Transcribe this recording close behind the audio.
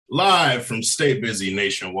Live from Stay Busy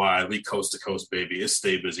nationwide, we coast to coast, baby. It's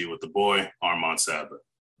Stay Busy with the boy, Armand Sadler.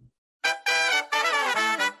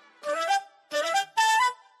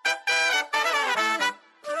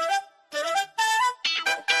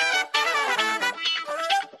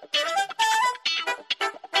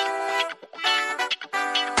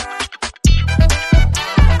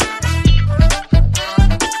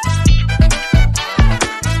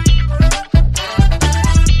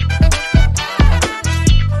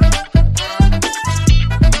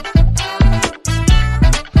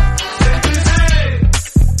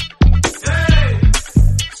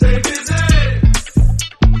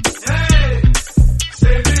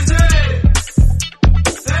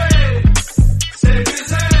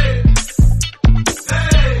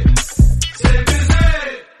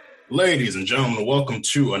 Ladies and gentlemen, welcome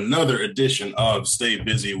to another edition of Stay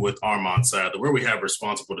Busy with Armand Sadler, where we have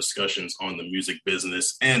responsible discussions on the music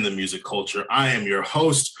business and the music culture. I am your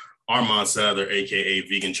host, Armand Sadler, a.k.a.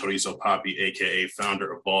 Vegan Chorizo Papi, a.k.a.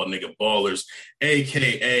 founder of Bald Nigga Ballers,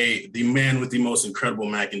 a.k.a. the man with the most incredible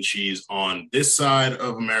mac and cheese on this side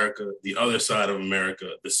of America, the other side of America,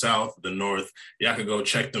 the South, the North. Y'all could go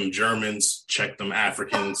check them Germans, check them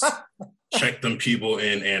Africans. Check them people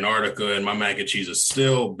in Antarctica, and my mac and cheese is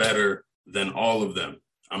still better than all of them.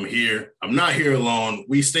 I'm here. I'm not here alone.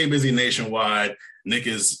 We stay busy nationwide. Nick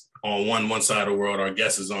is on one side of the world. Our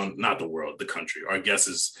guest is on, not the world, the country. Our guest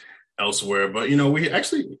is elsewhere. But, you know, we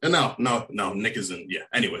actually, no, Nick is in, yeah.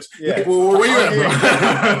 Anyways. Yeah. Nick, where you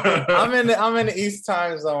at, bro? I'm in the East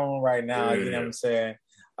time zone right now. You know what I'm saying?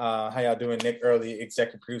 How y'all doing? Nick Early,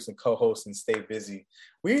 executive producer and co-host and Stay Busy.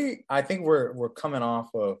 I think we're coming off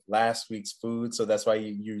of last week's food, so that's why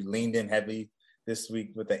you leaned in heavy this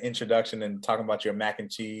week with the introduction and talking about your mac and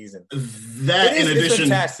cheese and it's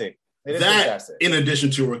fantastic. It is fantastic. In addition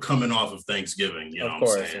to we're coming off of Thanksgiving, you know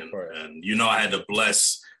what I'm saying? Of course. And you know I had to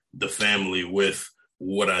bless the family with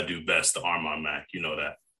what I do best, the Armand Mac. You know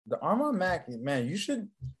that. The Armand Mac, man, you should.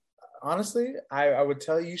 Honestly, I would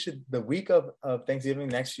tell you should, the week of Thanksgiving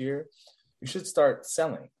next year, you should start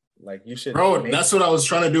selling. Like you should. Bro, that's what I was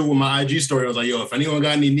trying to do with my IG story. I was like, yo, if anyone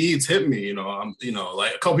got any needs, hit me. You know,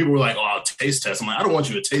 like a couple people were like, oh, I'll taste test. I'm like, I don't want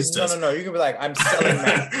you to taste test. No. You can be like, I'm selling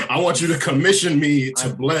Mac. I want you to commission me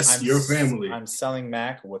to bless your family. I'm selling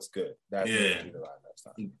Mac. What's good? That's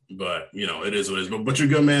But, you know, it is what it is. But you're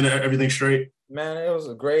good, man. Everything straight? Man, it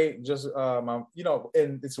was great. Just, and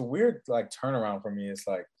it's a weird, like, turnaround for me. It's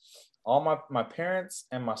like, all my parents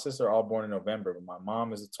and my sister are all born in November, but my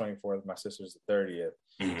mom is the 24th, my sister's the 30th.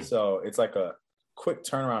 Mm-hmm. So it's like a quick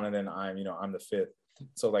turnaround, and then I'm the 5th.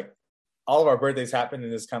 So like all of our birthdays happen in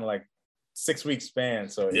this kind of like 6-week span.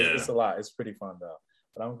 So it's a lot. It's pretty fun though.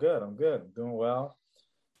 But I'm good. I'm doing well.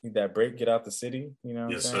 Need that break, get out the city, you know.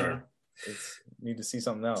 Yes, sir. Need to see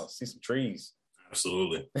something else, see some trees.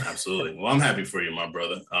 Absolutely. Well, I'm happy for you, my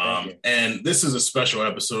brother. And this is a special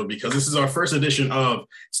episode because this is our first edition of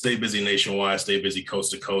Stay Busy Nationwide, Stay Busy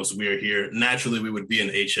Coast to Coast. We are here. Naturally, we would be in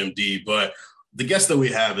HMD, but the guest that we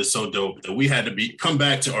have is so dope that we had to come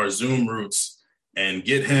back to our Zoom roots and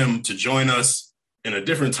get him to join us in a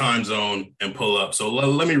different time zone and pull up. So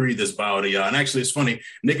let me read this bio to y'all. And actually, it's funny.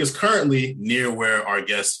 Nick is currently near where our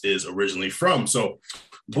guest is originally from. So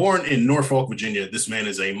born in Norfolk, Virginia, this man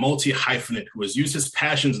is a multi-hyphenate who has used his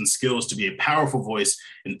passions and skills to be a powerful voice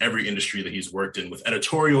in every industry that he's worked in, with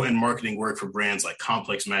editorial and marketing work for brands like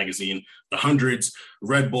Complex Magazine, The Hundreds,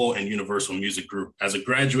 Red Bull, and Universal Music Group. As a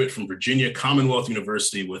graduate from Virginia Commonwealth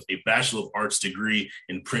University with a Bachelor of Arts degree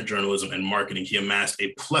in print journalism and marketing, he amassed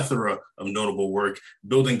a plethora of notable work,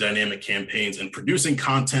 building dynamic campaigns and producing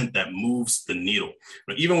content that moves the needle.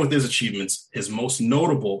 But even with his achievements, his most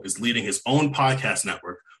notable is leading his own podcast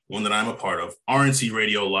network, one that I'm a part of, RNC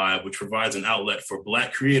Radio Live, which provides an outlet for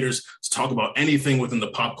Black creators to talk about anything within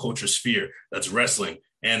the pop culture sphere. That's wrestling,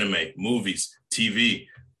 anime, movies, TV,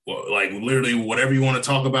 like literally whatever you want to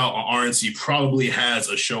talk about on RNC probably has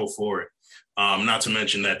a show for it. Not to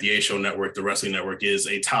mention that the A Show Network, the Wrestling Network, is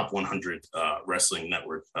a top 100 wrestling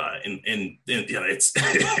network. It's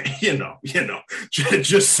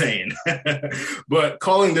just saying. But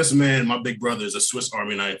calling this man my big brother is a Swiss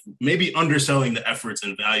Army knife, maybe underselling the efforts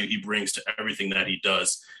and value he brings to everything that he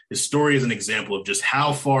does. His story is an example of just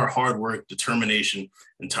how far hard work, determination,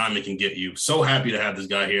 and timing can get you. So happy to have this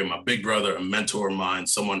guy here, my big brother, a mentor of mine,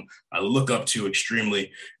 someone I look up to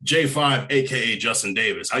extremely. J5, aka Justin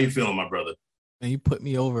Davis. How you feeling, my brother? Man, you put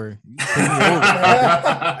me over.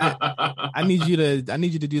 I need you to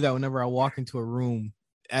do that whenever I walk into a room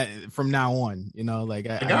from now on. You know, like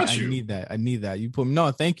I need that. I need that. You put me.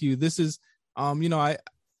 No, thank you. This is, I met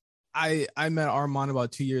Armand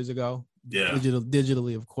about 2 years ago. Yeah.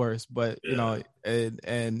 Digitally, of course, but you know,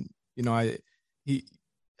 and you know, I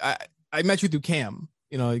met you through Cam,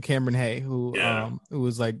 you know, Cameron Hay, who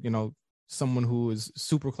was like, you know, someone who was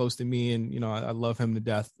super close to me, and you know, I love him to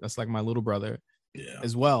death. That's like my little brother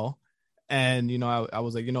as well. And you know, I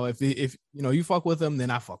was like, you know, if you know you fuck with him, then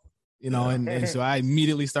I fuck with him, you know, and so I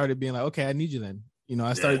immediately started being like, okay, I need you then. You know,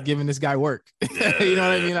 I started giving this guy work. You know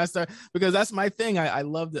what I mean? Because that's my thing. I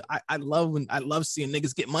love seeing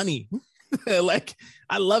niggas get money. Like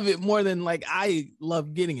I love it more than like I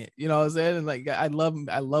love getting it. You know what I'm saying? And like I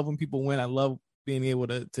love when people win. I love being able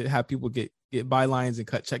to have people get bylines and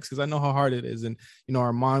cut checks, because I know how hard it is. And you know,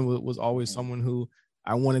 Armand was always someone who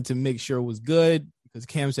I wanted to make sure was good, because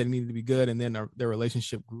Cam said he needed to be good, and then their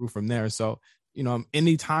relationship grew from there. So you know,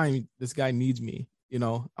 anytime this guy needs me, you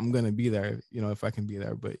know, I'm going to be there, you know, if I can be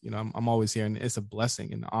there. But, you know, I'm always here, and it's a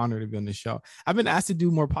blessing and an honor to be on the show. I've been asked to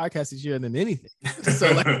do more podcasts this year than anything. So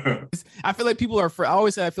like, I feel like people are afraid. I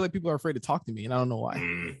always say, I feel like people are afraid to talk to me, and I don't know why.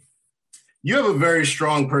 You have a very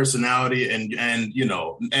strong personality, and, you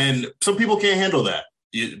know, and some people can't handle that.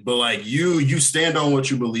 But like you stand on what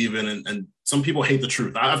you believe in, and some people hate the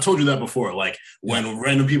truth. I've told you that before. Like when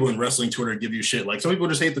random people in wrestling Twitter give you shit, like some people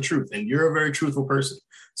just hate the truth, and you're a very truthful person.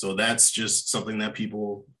 So that's just something that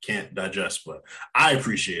people can't digest. But I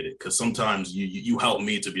appreciate it, because sometimes you help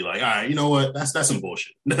me to be like, all right, you know what? That's some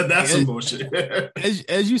bullshit. That's some bullshit.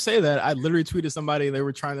 as you say that, I literally tweeted somebody, they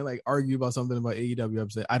were trying to like argue about something about AEW. I'm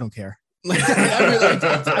saying, I don't care. Like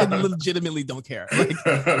I legitimately don't care. Like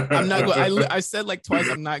I'm not going. I said like twice,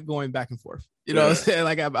 I'm not going back and forth. You know what I'm saying?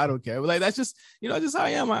 Like I don't care. But like that's just, you know, just how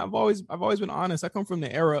I am. I've always been honest. I come from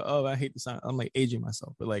the era of, I hate to sound, I'm like aging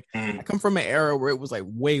myself, but like I come from an era where it was like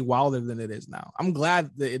way wilder than it is now. I'm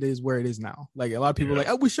glad that it is where it is now. Like a lot of people are like,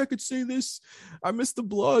 I wish I could say this. I miss the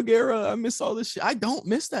blog era. I miss all this shit. I don't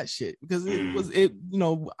miss that shit, because you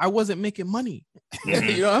know, I wasn't making money.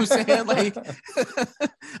 You know what I'm saying? Like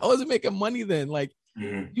I wasn't making money then. Like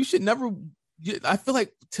you should never. I feel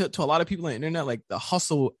like to a lot of people on the internet, like the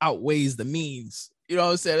hustle outweighs the means. You know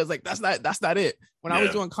what I'm saying? It's like that's not it. When I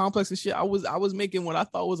was doing Complex and shit, I was making what I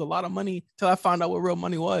thought was a lot of money till I found out what real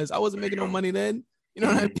money was. I wasn't making no money then. You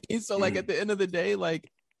know what I mean? So like at the end of the day,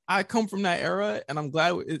 like I come from that era, and I'm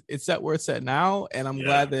glad it's at where it's at now, and I'm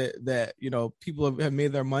glad that you know, people have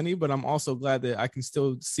made their money, but I'm also glad that I can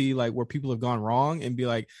still see like where people have gone wrong and be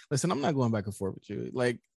like, listen, I'm not going back and forth with you.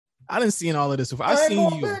 Like I didn't see all of this before. I've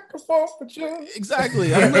seen you. Back and forth with you.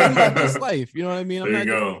 Exactly. I'm living my best life. You know what I mean? I'm there you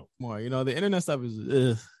go. More. You know, the internet stuff is,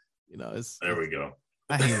 you know, it's. There we go.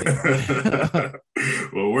 I hate it.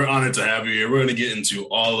 Well, we're honored to have you here. We're going to get into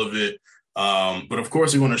all of it. But of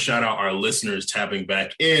course, we want to shout out our listeners tapping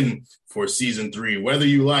back in for season 3. Whether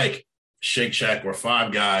you like Shake Shack or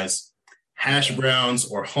Five Guys, hash browns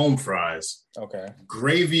or home fries,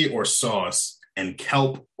 gravy or sauce, and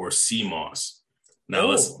kelp or sea moss. Now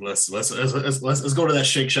let's go to that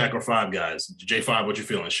Shake Shack or Five Guys. J5, what you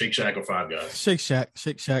feeling? Shake Shack or Five Guys?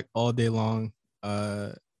 Shake Shack all day long.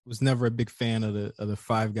 Was never a big fan of the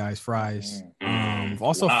Five Guys fries.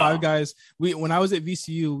 Also, Five Guys. When I was at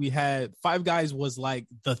VCU, we had Five Guys was like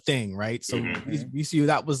the thing, right? So VCU,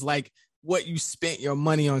 that was like what you spent your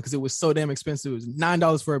money on, because it was so damn expensive. It was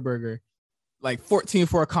 $9 for a burger, like $14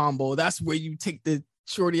 for a combo. That's where you take the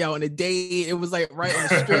shorty out on a date. It was like right on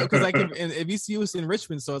the strip, because like in VCU is in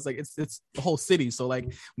Richmond, so it's like it's the whole city. So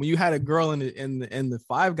like when you had a girl in the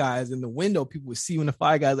Five Guys in the window, people would see you in the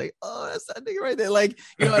Five Guys, like, oh, that's that nigga right there. Like,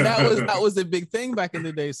 you know, that was a big thing back in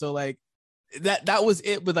the day. So like that was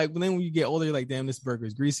it. But like then when you get older, you're like, damn, this burger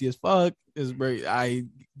is greasy as fuck. I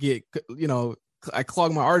get, you know, I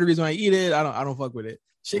clog my arteries when I eat it. I don't fuck with it.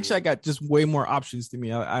 Shake Shack got just way more options to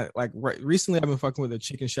me. I recently I've been fucking with the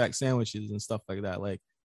Chicken Shack sandwiches and stuff like that. Like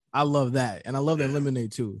I love that, and I love that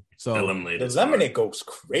lemonade too. So the lemonade goes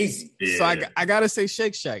crazy. Yeah. So I gotta say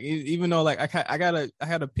Shake Shack, even though like I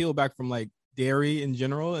had to peel back from like dairy in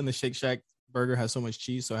general, and the Shake Shack burger has so much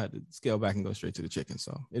cheese, so I had to scale back and go straight to the chicken.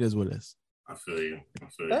 So it is what it is. I feel you.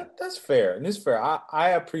 That's fair, and it's fair. I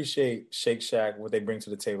appreciate Shake Shack, what they bring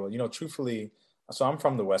to the table. You know, truthfully. So I'm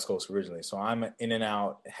from the West Coast originally, so I'm an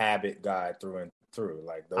In-N-Out habit guy through and through.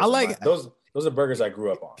 Like those are burgers I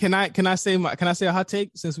grew up on. Can I say a hot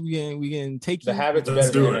take, since we can take the habits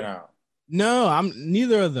better than In-N-Out? No, I'm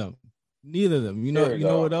neither of them. You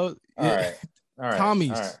know what else? All right.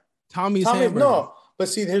 Tommy's hamburger. No, but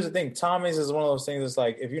see, here's the thing. Tommy's is one of those things that's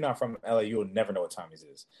like, if you're not from LA, you'll never know what Tommy's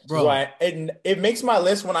is. Bro, so it makes my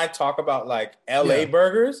list when I talk about like LA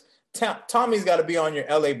burgers. Tommy's got to be on your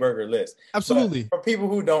LA burger list. Absolutely. But for people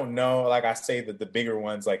who don't know, like I say, that the bigger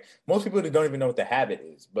ones, like most people don't even know what the habit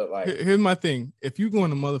is. But like, here's my thing: if you go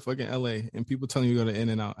into motherfucking LA and people telling you to go to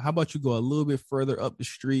In-N-Out, how about you go a little bit further up the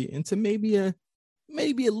street into maybe a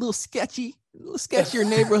maybe a little sketchier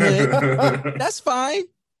neighborhood. That's fine.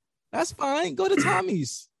 Go to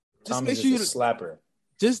Tommy's. Just Tommy's is a slapper.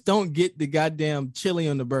 Just don't get the goddamn chili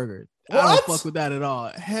on the burger. What? I don't fuck with that at all.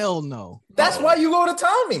 Hell no. That's why you go to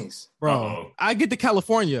Tommy's, bro. I get the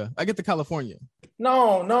California.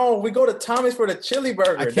 No, we go to Tommy's for the chili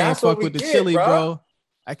burger. I can't fuck with the chili, bro.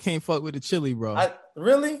 I can't fuck with the chili, bro.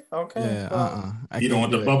 Really? Okay. Yeah. You don't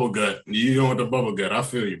want the bubble gut. You don't want the bubble gut. I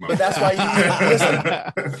feel you, bro. But that's why you listen.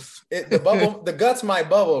 The guts might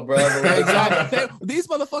bubble, bro. Exactly. These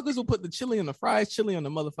motherfuckers will put the chili on the fries, chili on the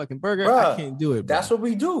motherfucking burger. Bruh, I can't do it, bro. That's what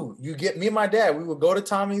we do. You get me and my dad. We would go to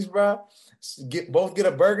Tommy's, bro. Get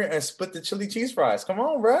a burger and split the chili cheese fries. Come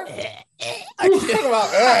on, bro.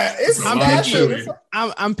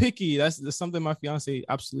 I'm picky. That's something my fiance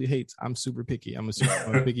absolutely hates. I'm super picky. I'm a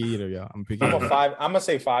picky eater, y'all. I'm gonna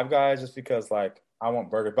say Five Guys just because like I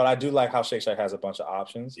want burgers, but I do like how Shake Shack has a bunch of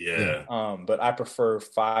options. Yeah. But I prefer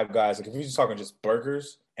Five Guys. Like if you're just talking just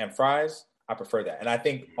burgers and fries, I prefer that. And I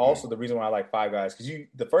think also the reason why I like Five Guys because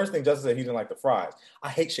the first thing Justin said he didn't like the fries. I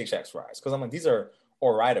hate Shake Shack's fries because I'm like these are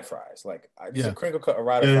Ore-Ida fries. Like these are crinkle cut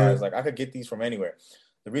Ore-Ida fries. Like I could get these from anywhere.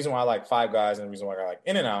 The reason why I like Five Guys and the reason why I like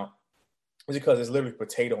In-N-Out is because it's literally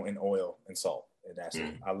potato and oil and salt. And that's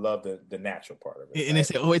it. I love the natural part of it. And they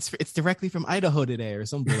say, oh, it's directly from Idaho today or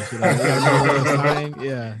some bullshit.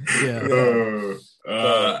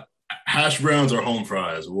 Hash browns or home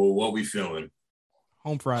fries? Well, what we feeling?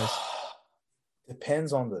 Home fries.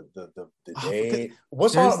 Depends on the day.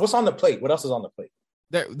 What's on the plate? What else is on the plate?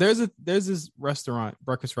 There's this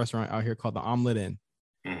breakfast restaurant out here called the Omelet Inn,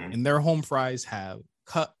 and their home fries have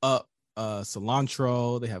cut up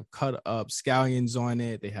cilantro. They have cut up scallions on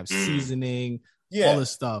it. They have seasoning, all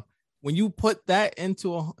this stuff. When you put that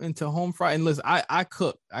into home fry, and listen, I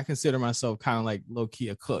cook. I consider myself kind of like low key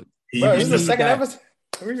a cook. Bro, this is the second episode.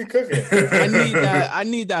 We be cooking. I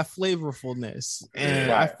need that flavorfulness,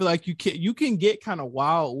 and I feel like you can get kind of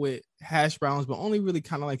wild with hash browns, but only really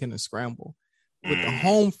kind of like in a scramble. With the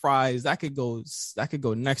home fries, that could go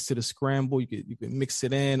next to the scramble. You could mix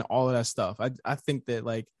it in, all of that stuff. I think that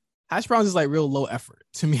like hash browns is like real low effort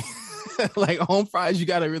to me. Like home fries, you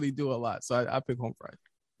got to really do a lot. So I pick home fries.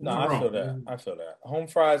 No, I feel that. Home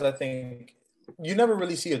fries, I think you never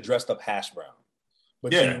really see a dressed up hash brown,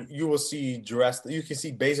 but you will see you can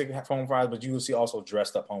see basic home fries, but you will see also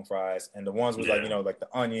dressed up home fries, and the ones with like like the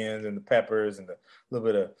onions and the peppers and the little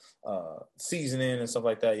bit of seasoning and stuff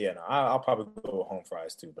like that. Yeah, no, I'll probably go with home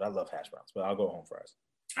fries too, but I love hash browns, but I'll go with home fries.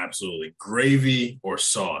 Absolutely. Gravy or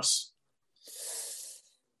sauce?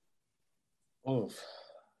 Oof.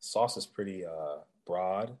 Sauce is pretty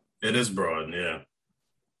broad. It is broad, yeah.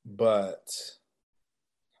 But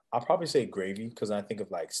I'll probably say gravy because I think of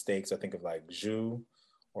like steaks. I think of like jus,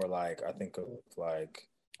 or like I think of like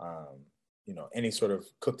any sort of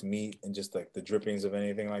cooked meat and just like the drippings of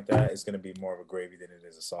anything like that. It's going to be more of a gravy than it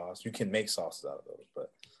is a sauce. You can make sauces out of those,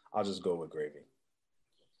 but I'll just go with gravy.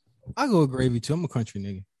 I'll go with gravy too. I'm a country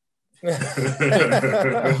nigga.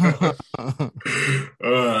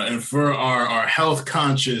 And for our health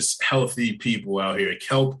conscious, healthy people out here,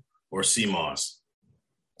 kelp or sea moss?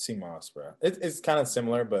 Sea moss, bro. It's kind of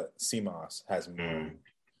similar, but sea moss has more.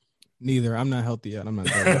 Neither. I'm not healthy yet. I'm not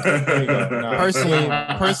there yet. No.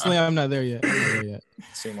 Personally, I'm not there yet.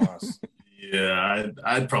 Sea moss. Yeah,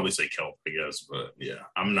 I'd probably say kelp, I guess, but yeah,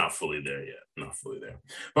 I'm not fully there yet.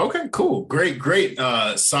 But okay, cool, great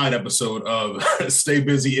side episode of Stay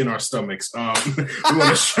Busy in Our Stomachs. We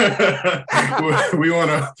want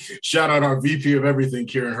to shout out our VP of everything,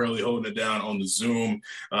 Kieran Hurley, holding it down on the Zoom.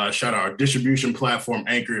 Shout out our distribution platform,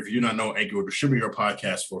 Anchor. If you do not know, Anchor will distribute your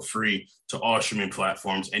podcast for free to all streaming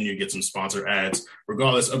platforms, and you get some sponsor ads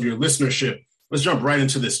regardless of your listenership. Let's jump right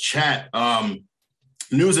into this chat.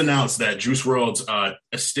 News announced that Juice WRLD's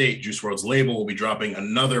estate, Juice WRLD's label, will be dropping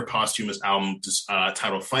another posthumous album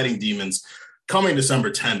titled Fighting Demons coming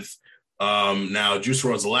December 10th. Now, Juice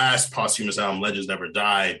WRLD's last posthumous album, Legends Never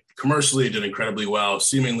Die, commercially did incredibly well.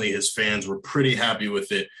 Seemingly, his fans were pretty happy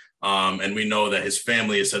with it. And we know that his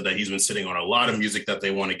family has said that he's been sitting on a lot of music that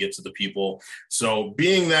they want to get to the people. So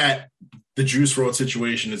being that the Juice WRLD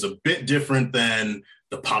situation is a bit different than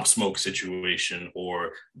the Pop Smoke situation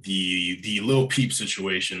or the Lil Peep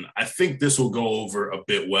situation, I think this will go over a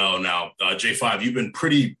bit well. Now, J5, you've been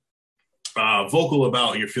pretty vocal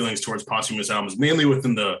about your feelings towards posthumous albums, mainly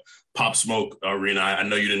within the Pop Smoke arena. I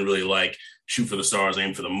know you didn't really like Shoot for the Stars,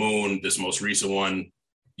 Aim for the Moon. This most recent one,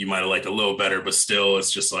 you might have liked a little better, but still,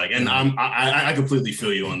 it's just like, and I completely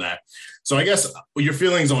feel you on that. So I guess your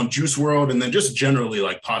feelings on Juice WRLD, and then just generally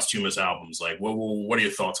like posthumous albums, like what are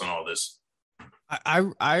your thoughts on all this?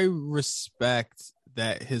 I respect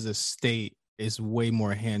that his estate is way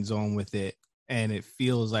more hands-on with it, and it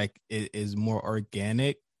feels like it is more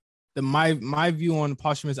organic. My view on the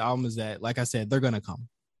posthumous album is that, like I said, they're gonna come.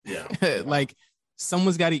 Yeah. Like,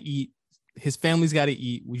 someone's got to eat. His family's got to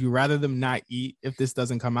eat. Would you rather them not eat if this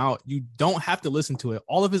doesn't come out? You don't have to listen to it.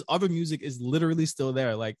 All of his other music is literally still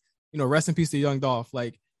there. Like, rest in peace to Young Dolph.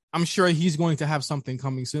 Like, I'm sure he's going to have something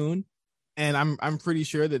coming soon, and I'm pretty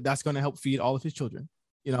sure that that's going to help feed all of his children.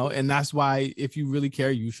 And that's why, if you really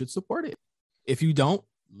care, you should support it. If you don't,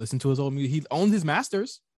 listen to his old music. He owns his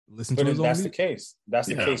masters. Listen to his old music. That's the case. That's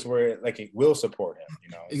the case where it will support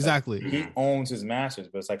him. Exactly. Like, he owns his masters,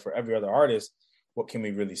 but it's like for every other artist, what can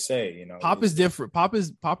we really say? Pop is different. Pop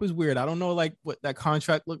is weird. I don't know like what that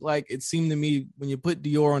contract looked like. It seemed to me when you put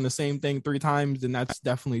Dior on the same thing 3 times, then that's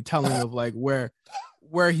definitely telling of like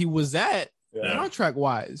where he was at contract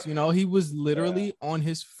wise. He was literally on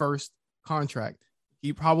his first contract.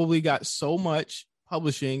 He probably got so much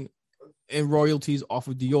publishing and royalties off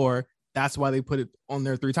of Dior. That's why they put it on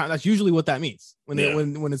there 3 times. That's usually what that means when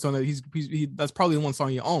it's on there. He that's probably the one song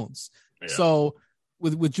he owns. Yeah. So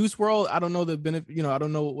with Juice WRLD, I don't know the benefit. I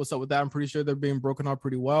don't know what's up with that. I'm pretty sure they're being broken up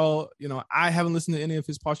pretty well. I haven't listened to any of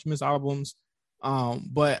his posthumous albums,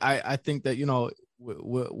 but I think that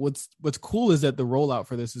what's cool is that the rollout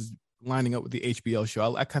for this is lining up with the HBO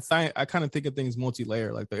show. I kind of think of things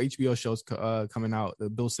multi-layer, like the HBO shows coming out, the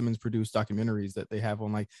Bill Simmons produced documentaries that they have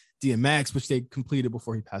on like DMX, which they completed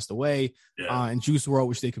before he passed away, and Juice WRLD,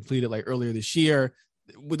 which they completed like earlier this year,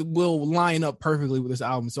 will line up perfectly with this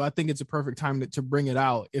album. So I think it's a perfect time to bring it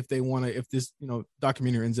out if they want to, if this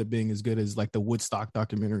documentary ends up being as good as like the Woodstock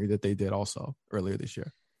documentary that they did also earlier this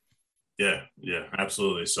year. Yeah,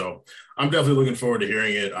 absolutely. So I'm definitely looking forward to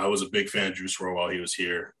hearing it. I was a big fan of Juice WRLD while he was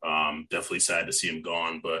here. Definitely sad to see him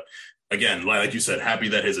gone. But again, like you said, happy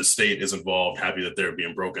that his estate is involved, happy that they're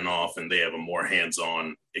being broken off and they have a more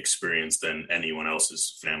hands-on experience than anyone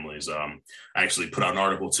else's families. I actually put out an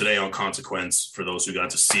article today on Consequence for those who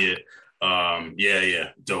got to see it.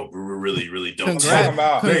 Dope. Really, really dope.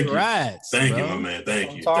 Congrats. Thank you, my man.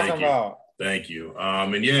 Thank you. Thank you.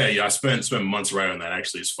 I spent months writing on that.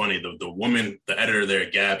 Actually, it's funny. The woman, the editor there,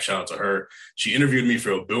 Gab, shout out to her. She interviewed me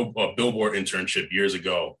for a Billboard internship years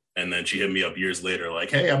ago. And then she hit me up years later,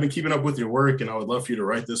 like, hey, I've been keeping up with your work and I would love for you to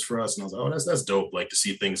write this for us. And I was like, oh, that's dope. Like to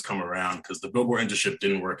see things come around because the Billboard internship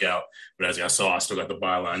didn't work out. But as I saw, I still got the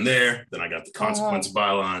byline there. Then I got the Consequence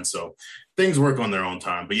byline. So things work on their own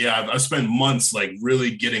time. But yeah, I've spent months like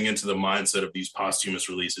really getting into the mindset of these posthumous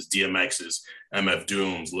releases, DMX's, MF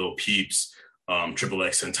Dooms, Lil Peeps, Triple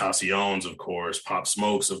X Tentacion's, of course, Pop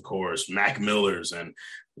Smokes, of course, Mac Miller's, and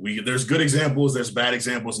there's good examples, there's bad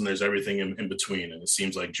examples, and there's everything in between. And it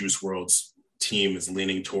seems like Juice WRLD's team is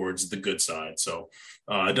leaning towards the good side. So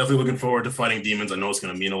definitely looking forward to Fighting Demons. I know it's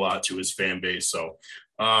going to mean a lot to his fan base. So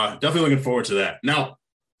definitely looking forward to that. Now,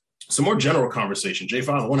 some more general conversation.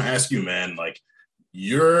 J5, I want to ask you, man, like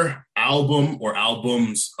your album or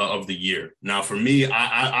albums of the year. Now, for me,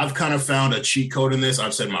 I've kind of found a cheat code in this.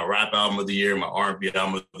 I've said my rap album of the year, my R&B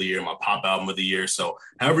album of the year, my pop album of the year. So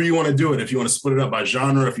however you want to do it, if you want to split it up by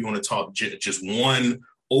genre, if you want to talk just one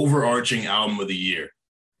overarching album of the year,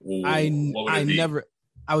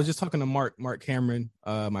 I was just talking to Mark Cameron,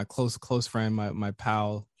 my close friend, my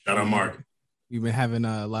pal. Shout out Mark. We've been having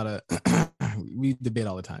a lot of, we debate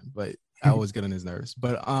all the time, but I always get on his nerves.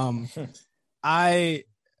 But I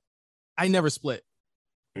never split.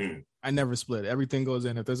 I never split. Everything goes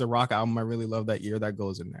in. If there's a rock album I really love that year, that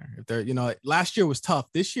goes in there. If there, last year was tough.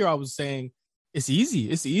 This year I was saying it's easy.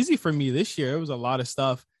 It's easy for me this year. It was a lot of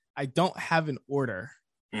stuff. I don't have an order.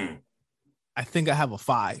 I think I have a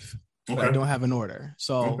 5, but I don't have an order.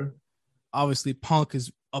 So obviously Punk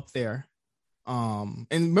is up there. And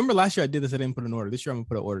remember last year I did this. I didn't put an order. This year I'm gonna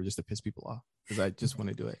put an order just to piss people off because I just want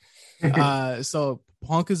to do it. So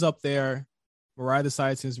Punk is up there. Mariah the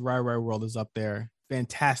Scientist, Ride World is up there.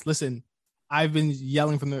 Fantastic. Listen, I've been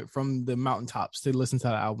yelling from the mountaintops to listen to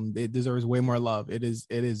the album. It deserves way more love. It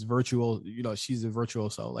is virtual. She's a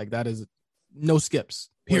virtuoso. Like that is no skips.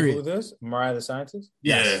 Period. Who is this? Mariah the Scientist?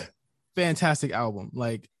 Yes. Yeah. Fantastic album.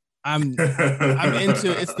 Like I'm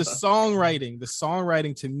into it's the songwriting. The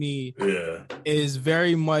songwriting to me is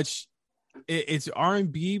very much it's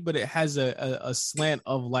R&B, but it has a slant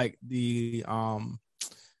of like the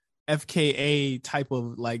FKA type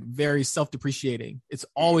of like very self-depreciating. It's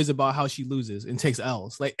always about how she loses and takes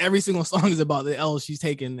L's. Like every single song is about the L's she's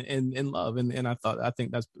taken in love. And I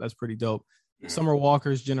think that's pretty dope. Summer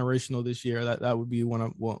Walker's Generational this year. That would be one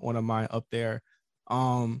of mine up there.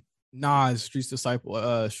 Nas, Streets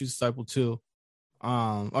Disciple 2.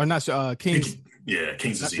 Or not King's. Yeah,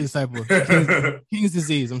 King's Disease. Disciple. King's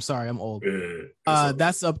Disease. I'm sorry, I'm old.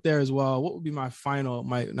 That's up there as well. What would be my final?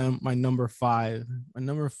 My number 5. My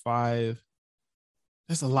number 5.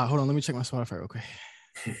 There's a lot. Hold on, let me check my Spotify real quick.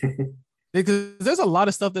 Because there's a lot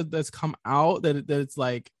of stuff that's come out that it's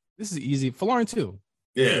like this is easy. Lauren too.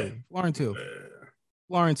 Yeah, Lauren too.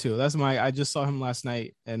 Lauren too. That's I just saw him last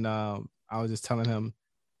night, and I was just telling him,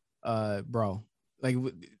 bro, like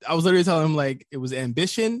I was literally telling him like it was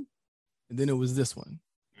Ambition. And then it was this one.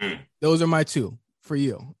 Those are my 2 for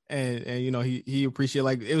you. And you know, he appreciated,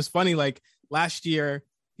 like, it was funny, like last year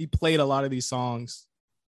he played a lot of these songs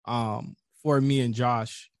for me and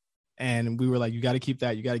Josh. And we were like, you got to keep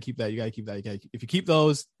that. You got to keep that. You got to keep that. If you keep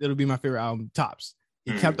those, it'll be my favorite album, tops.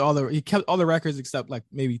 He kept all the records except like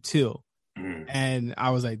maybe 2. And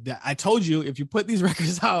I was like, I told you, if you put these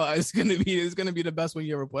records out, it's gonna be the best one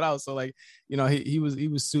you ever put out. So like, you know, he was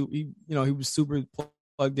super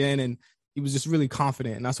plugged in, and he was just really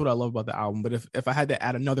confident, and that's what I love about the album. But if I had to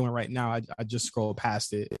add another one right now, I just scroll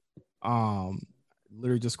past it.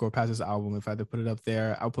 Literally just scroll past this album. If I had to put it up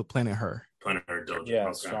there, I'll put Planet Her. Planet Her, Doja. Yeah,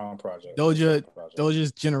 okay. Strong project.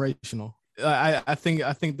 Doja's generational. I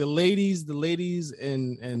think the ladies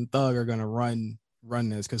and Thug are gonna run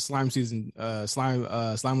this, because Slime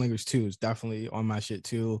Language 2 is definitely on my shit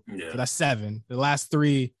too. Yeah. So that's 7. The last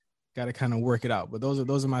 3 got to kind of work it out, but those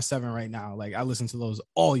are my 7 right now. Like I listen to those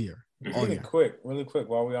all year. Really quick,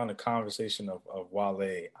 while we're on the conversation of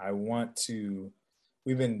Wale,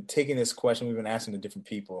 we've been taking this question, we've been asking to different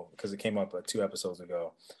people because it came up 2 episodes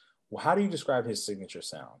ago. Well, how do you describe his signature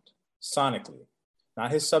sound sonically? Not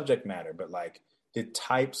his subject matter, but like the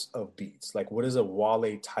types of beats. Like, what is a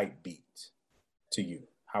Wale type beat to you?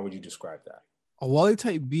 How would you describe that? A Wale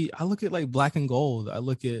type beat, I look at like Black and Gold. I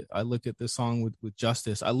look at the song with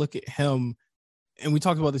Justice. I look at him, and we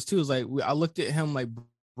talked about this too. Is like I looked at him like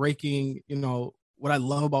breaking. You know what I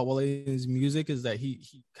love about Wale's music is that he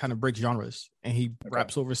kind of breaks genres, and he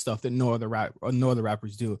raps over stuff that no other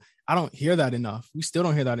rappers do. I don't hear that enough. We still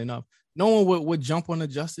don't hear that enough. No one would jump on a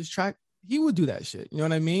Justice track. He would do that shit. You know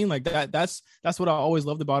what I mean? Like that's what I always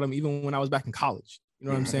loved about him, even when I was back in college. You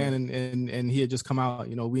know what I'm saying? And he had just come out.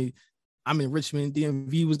 You know, I'm in Richmond,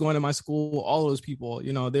 DMV was going to my school, all those people,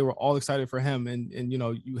 you know, they were all excited for him. And you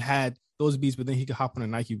know, you had those beats, but then he could hop on a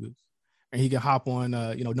Nike boots, and he could hop on,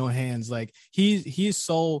 No Hands. Like he's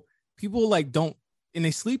so, people like don't, and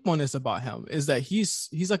they sleep on this about him, is that he's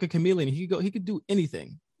like a chameleon. He could do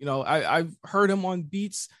anything. You know, I've heard him on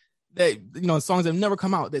beats that, you know, songs that have never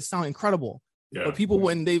come out that sound incredible, but people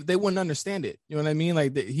wouldn't, they wouldn't understand it. You know what I mean?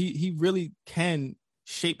 Like he really can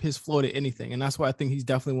shape his flow to anything, and that's why I think he's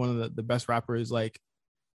definitely one of the best rappers like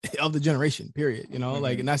of the generation, period. You know,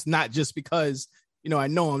 like, and that's not just because, you know, I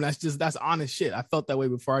know him. That's honest shit. I felt that way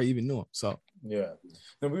before I even knew him. So yeah.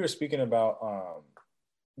 Then we were speaking about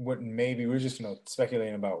what maybe we're just, you know,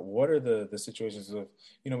 speculating about what are the situations of,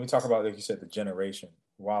 you know, we talk about, like you said, the generation.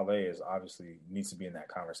 Wale is obviously needs to be in that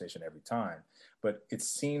conversation every time, but it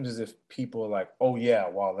seems as if people are like, oh yeah,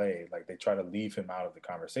 Wale, like they try to leave him out of the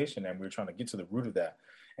conversation, and we're trying to get to the root of that.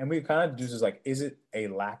 And we kind of do this like, is it a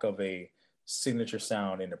lack of a signature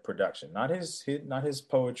sound in the production? Not his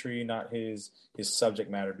poetry, not his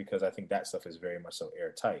subject matter, because I think that stuff is very much so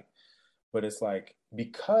airtight. But it's like,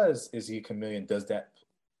 because Is He a Chameleon, does that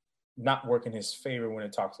not work in his favor when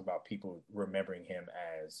it talks about people remembering him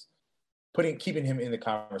as keeping him in the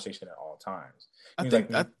conversation at all times? I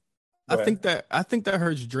think that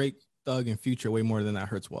hurts Drake, Thug, and Future way more than that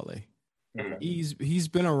hurts Wale. Okay. He's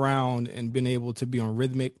been around and been able to be on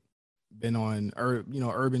Rhythmic, been on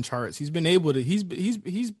urban charts. He's been able to. He's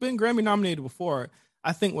been Grammy nominated before.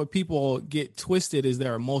 I think what people get twisted is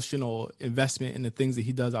their emotional investment in the things that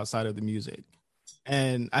he does outside of the music,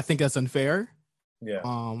 and I think that's unfair. Yeah.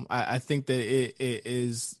 I think that it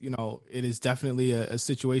is, you know, it is definitely a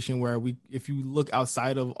situation where if you look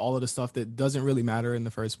outside of all of the stuff that doesn't really matter in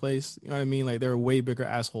the first place, you know what I mean? Like, there are way bigger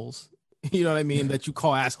assholes, you know what I mean? That you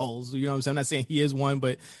call assholes, you know what I'm saying? I'm not saying he is one,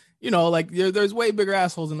 but, you know, like there's way bigger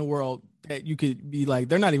assholes in the world that you could be like,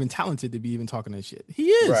 they're not even talented to be even talking that shit. He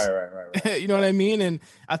is. Right. You know what I mean? And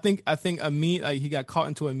I think a meme, like, he got caught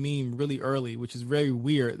into a meme really early, which is very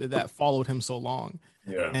weird that followed him so long.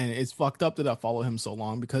 Yeah. And it's fucked up that followed him so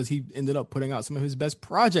long, because he ended up putting out some of his best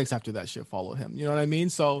projects after that shit followed him. You know what I mean?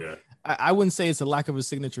 So yeah. I wouldn't say it's a lack of a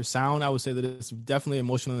signature sound. I would say that it's definitely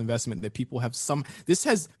emotional investment that people have this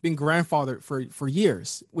has been grandfathered for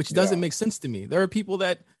years, which doesn't make sense to me. There are people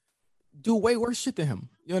that do way worse shit than him.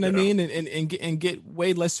 You know what I mean? And get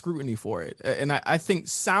way less scrutiny for it. And I think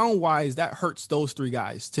sound wise, that hurts those 3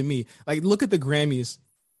 guys to me. Like, look at the Grammys,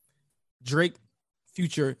 Drake,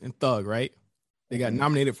 Future, and Thug, right? They got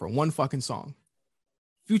nominated for one fucking song.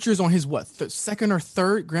 Future's on his second or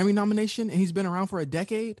third Grammy nomination, and he's been around for a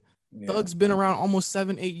decade. Yeah. Thug's been around almost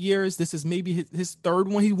 7-8 years. This is maybe his third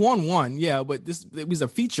one. He won one, yeah, but it was a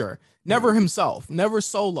feature. Never himself, never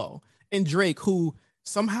solo. And Drake, who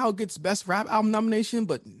somehow gets best rap album nomination,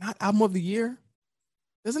 but not album of the year.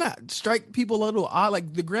 Doesn't that strike people a little odd?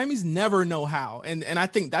 Like the Grammys never know how, and I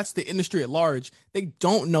think that's the industry at large. They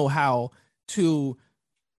don't know how to,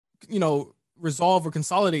 resolve or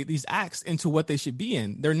consolidate these acts into what they should be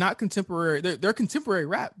in. They're not contemporary. They're contemporary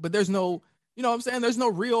rap, but there's no. You know what I'm saying? There's no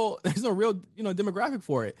real, demographic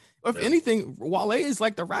for it. If anything, Wale is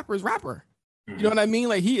like the rapper's rapper. Mm-hmm. You know what I mean?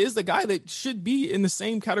 Like he is the guy that should be in the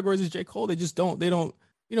same categories as J. Cole. They just don't, they don't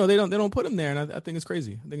put him there. And I think it's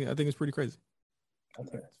crazy. I think it's pretty crazy. I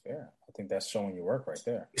think that's fair. I think that's showing your work right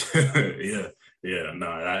there. Yeah.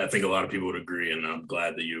 No, I think a lot of people would agree. And I'm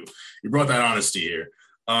glad that you brought that honesty here.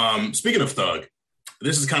 Speaking of Thug,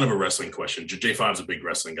 this is kind of a wrestling question. J5's a big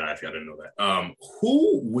wrestling guy, if y'all didn't know that.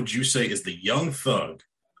 Who would you say is the young Thug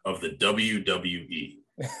of the WWE?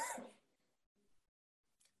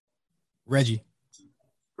 Reggie.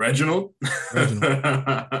 Reginald?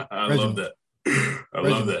 I love that.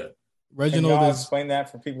 Love that. Reginald. Can y'all explain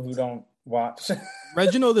that for people who don't watch?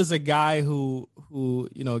 Reginald is a guy who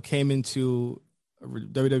came into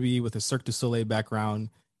WWE with a Cirque du Soleil background.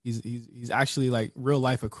 He's actually like real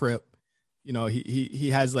life a Crip. He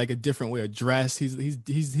has like a different way of dress. He's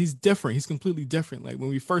different. He's completely different. Like when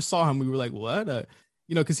we first saw him, we were like, what?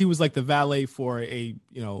 Because he was like the valet for a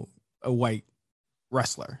white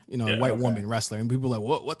wrestler, a white woman wrestler, and people were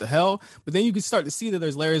like, what the hell? But then you could start to see that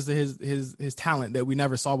there's layers to his talent that we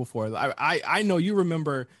never saw before. I know you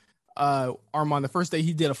remember Armand the first day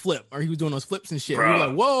he did a flip, or he was doing those flips and shit. We were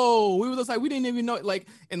like, whoa! We were just like, we didn't even know, like,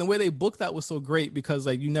 and the way they booked that was so great because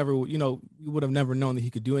like you would have never known that he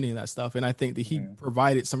could do any of that stuff. And I think that he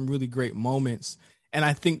provided some really great moments. And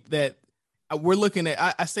I think that we're looking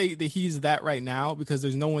at, I say that he's that right now because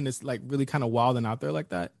there's no one that's like really kind of wild and out there like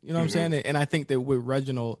that. You know what I'm saying? And I think that with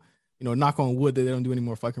Reginald, knock on wood that they don't do any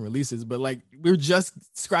more fucking releases, but like we're just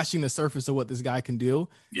scratching the surface of what this guy can do.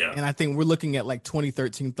 Yeah. And I think we're looking at like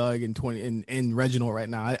 2013 Thug and Reginald right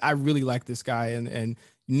now. I really like this guy, and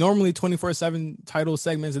normally 24/7 title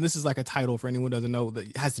segments, and this is like a title for anyone who doesn't know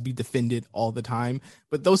that has to be defended all the time.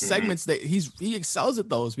 But those segments that he excels at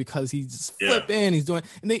those because he's flipping, he's doing,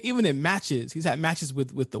 and they even in matches, he's had matches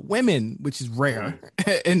with the women, which is rare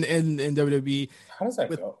in WWE. How does that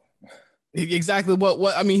go? Exactly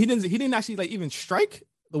what I mean. He didn't actually like even strike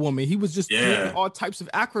the woman. He was just doing all types of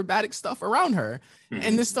acrobatic stuff around her,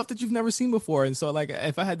 and this stuff that you've never seen before. And so, like,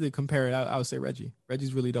 if I had to compare it, I would say Reggie.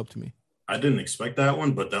 Reggie's really dope to me. I didn't expect that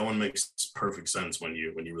one, but that one makes perfect sense when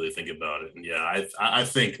you really think about it. And yeah, I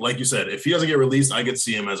think, like you said, if he doesn't get released, I could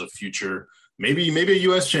see him as a future, maybe a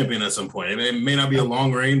U.S. champion at some point. It may not be a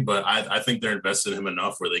long reign, but I think they're invested in him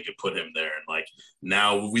enough where they could put him there. And like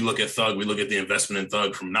now we look at Thug, we look at the investment in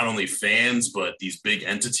Thug from not only fans, but these big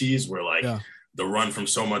entities where like the run from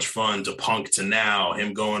So Much Fun to Punk to now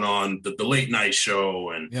him going on the late night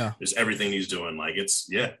show and just everything he's doing. Like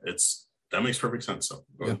that makes perfect sense. So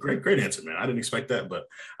great answer, man. I didn't expect that, but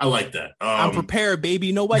I like that. I'm prepared,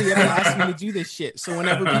 baby. Nobody ever asked me to do this shit. So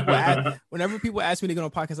whenever people ask me to go on a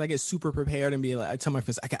podcast, I get super prepared and be like, I tell my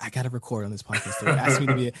friends, I got to record on this podcast. So ask me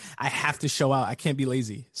to be, I have to show out. I can't be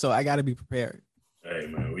lazy. So I got to be prepared. Hey,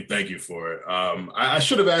 man, we thank you for it. I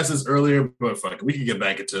should have asked this earlier, but fuck, we can get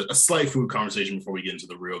back into a slight food conversation before we get into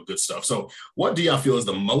the real good stuff. So what do y'all feel is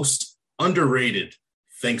the most underrated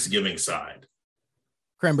Thanksgiving side?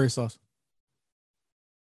 Cranberry sauce.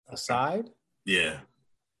 A side? Yeah.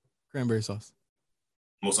 Cranberry sauce.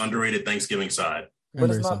 Most underrated Thanksgiving side. But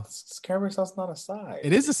it's not, cranberry sauce is not a side.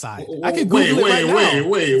 It is a side. I can Google it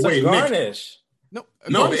wait. It's a garnish. No,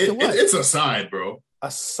 it's a side, bro.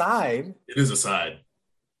 A side? It is a side.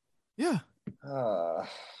 Yeah.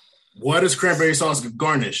 What is cranberry sauce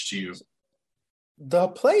garnish to you? The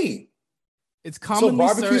plate. It's commonly so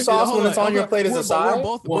barbecue served, sauce when it's on your plate is a side?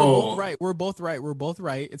 We're both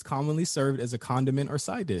right. It's commonly served as a condiment or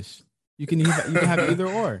side dish. You can have either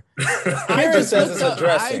or. I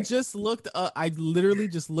literally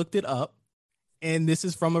just looked it up, and this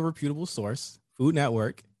is from a reputable source, Food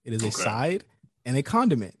Network. It is a side and a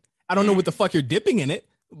condiment. I don't know what the fuck you're dipping in it,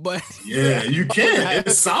 but you can.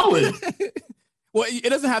 It's solid. Well, it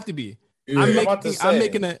doesn't have to be. Yeah.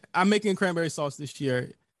 I'm making cranberry sauce this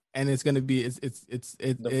year. And it's gonna be it's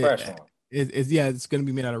fresh one. It's gonna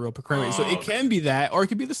be made out of real cranberry. So it can be that, or it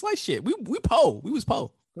could be the slice shit. We was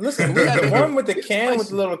Po. Listen, the one with the can with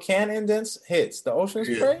the little can indents hits. The Ocean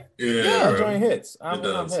Spray. Yeah. Joint hits. I'm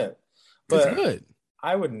hit. But it's good.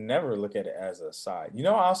 I would never look at it as a side. You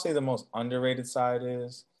know, I'll say the most underrated side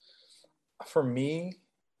is, for me,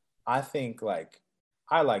 I think like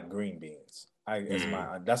I like green beans.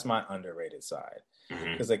 That's my underrated side.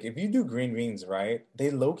 Because like if you do green beans right,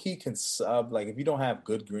 they low key can sub. Like if you don't have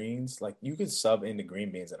good greens, like you can sub into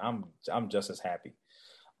green beans, and I'm just as happy.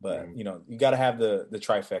 But you know, you got to have the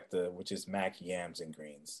trifecta, which is mac, yams, and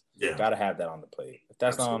greens. Yeah, got to have that on the plate. If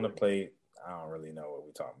that's not on the plate, I don't really know what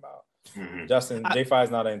we're talking about. Justin,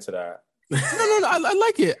 J5's not into that. No, I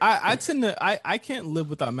like it. I tend to I can't live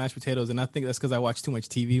without mashed potatoes, and I think that's because I watched too much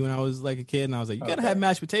TV when I was like a kid, and I was like, you gotta have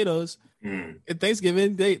mashed potatoes. At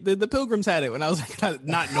Thanksgiving, the Pilgrims had it when I was like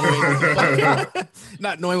not knowing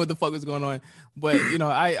what the fuck was going on. But you know,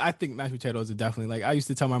 I think mashed potatoes are definitely like, I used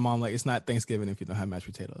to tell my mom like, it's not Thanksgiving if you don't have mashed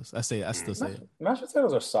potatoes. I still say it. Mashed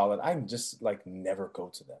potatoes are solid. I just like never go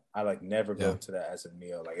to them. I like never go to that as a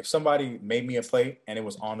meal. Like if somebody made me a plate and it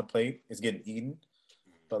was on the plate, it's getting eaten.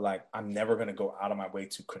 But like, I'm never gonna go out of my way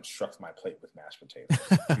to construct my plate with mashed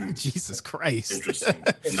potatoes. Jesus Christ! Interesting.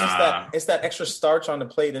 It's that extra starch on the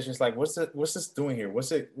plate that's just like, what's this doing here?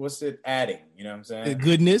 What's it adding? You know what I'm saying?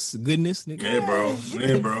 Goodness. Yeah, bro.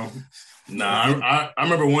 Nah, I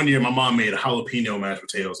remember one year my mom made jalapeno mashed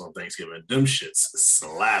potatoes on Thanksgiving. Them shits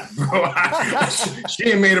slap, bro. She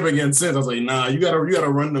ain't made them again since. I was like, nah, you gotta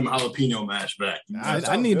run them jalapeno mash back.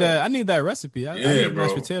 I need that recipe. I need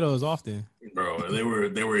mashed potatoes often. Bro, they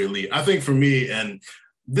were elite. I think for me, and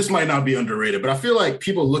this might not be underrated, but I feel like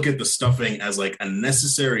people look at the stuffing as like a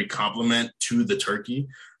necessary complement to the turkey.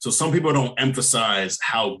 So some people don't emphasize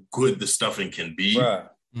how good the stuffing can be. Right.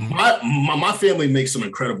 My family makes some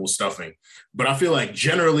incredible stuffing, but I feel like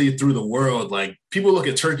generally through the world, like people look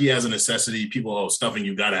at turkey as a necessity. People, stuffing,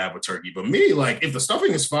 you gotta have a turkey. But me, like if the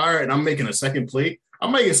stuffing is fire and I'm making a second plate,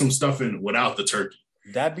 I'm making some stuffing without the turkey.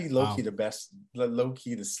 That'd be low-key the best,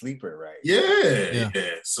 low-key the sleeper, right? Yeah.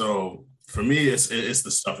 So for me, it's the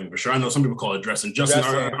stuffing for sure. I know some people call it dressing. Justin,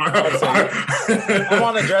 I'm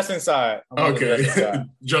on the dressing side.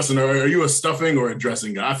 Justin, are you a stuffing or a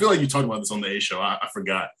dressing guy? I feel like you talked about this on the A show. I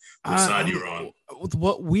forgot which side you were on.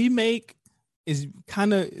 What we make is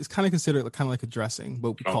kind of considered kind of like a dressing,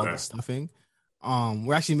 but we call it stuffing.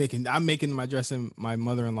 We're actually I'm making my dressing. My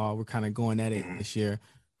mother-in-law, we're kind of going at it this year.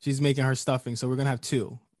 She's making her stuffing, so we're gonna have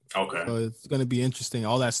two. Okay. So it's gonna be interesting.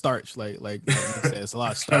 All that starch, like you said, it's a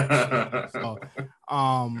lot of starch. So,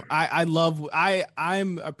 I'm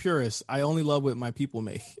a purist. I only love what my people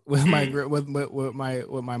make. With my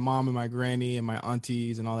mom and my granny and my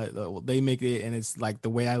aunties and all that. They make it, and it's like the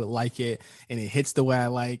way I like it, and it hits the way I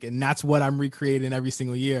like, and that's what I'm recreating every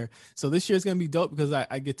single year. So this year is gonna be dope because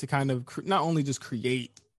I get to kind of not only just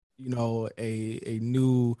create, you know, a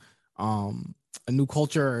new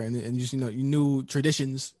culture and just, you know, new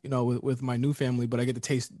traditions, you know, with my new family, but I get to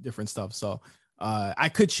taste different stuff. So I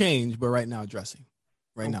could change, but right now dressing.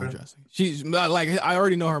 She's like, I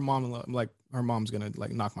already know her mom. Like her mom's gonna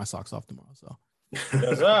like knock my socks off tomorrow. So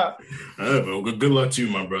that's right. Well, good luck to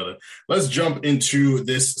you, my brother. Let's jump into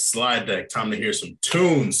this slide deck. Time to hear some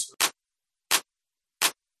tunes.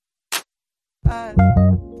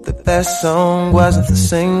 The best song wasn't the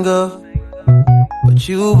single, but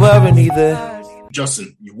you weren't either.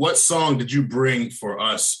 Justin, what song did you bring for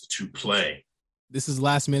us to play? This is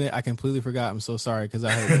last minute. I completely forgot. I'm so sorry because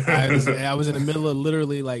I was in the middle of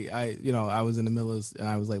literally like I was in the middle of, and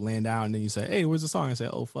I was like laying down, and then you say, "Hey, where's the song?" I said,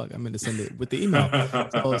 "Oh fuck, I meant to send it with the email."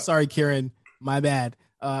 So sorry, Kieran, my bad.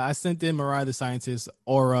 I sent in Mariah the Scientist.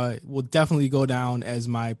 Aura will definitely go down as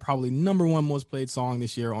my probably number one most played song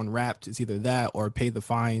this year on Wrapped. It's either that or Pay the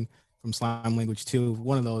Fine from Slime Language 2.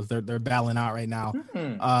 One of those. They're battling out right now.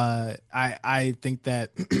 I think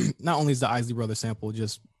that not only is the Isley Brothers sample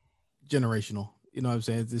just generational, you know what I'm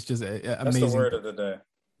saying? It's just amazing. That's the word of the day.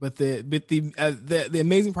 But the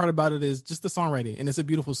amazing part about it is just the songwriting, and it's a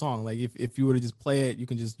beautiful song. Like if you were to just play it, you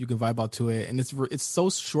can vibe out to it, and it's so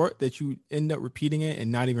short that you end up repeating it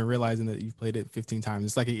and not even realizing that you've played it 15 times.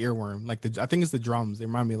 It's like an earworm. Like I think it's the drums. They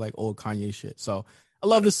remind me of like old Kanye shit. So I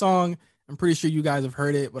love the song. I'm pretty sure you guys have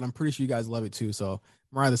heard it, but I'm pretty sure you guys love it too. So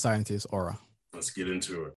Mariah the Scientist, Aura. Let's get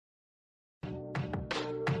into it.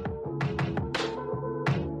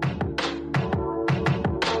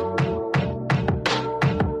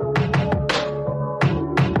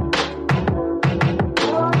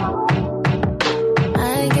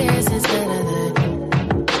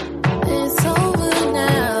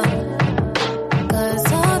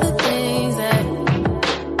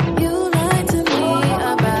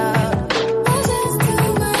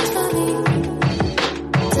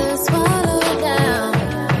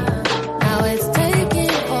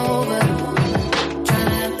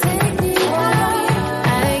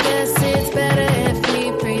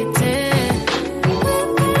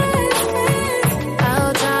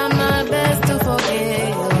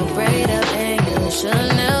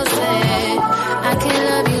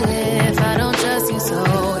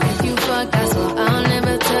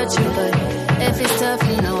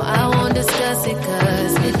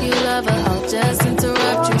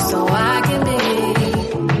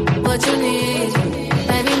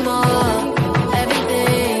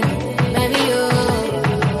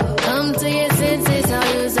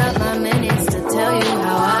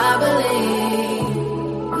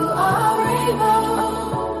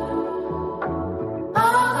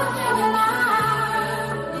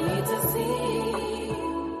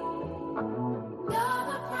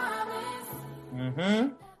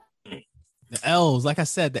 L's. Like I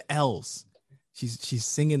said, the L's. She's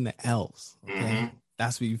singing the L's. Okay. Mm-hmm.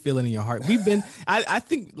 That's what you feel it in your heart. We've been, I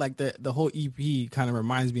think like the whole EP kind of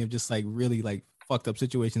reminds me of just like really like fucked up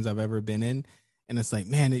situations I've ever been in. And it's like,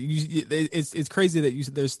 man, it's crazy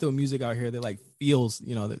that there's still music out here that like feels,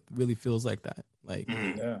 that really feels like that. Like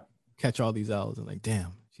catch all these L's and like,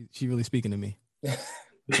 damn, she really speaking to me.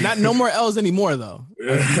 No more L's anymore though.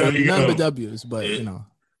 None but W's, but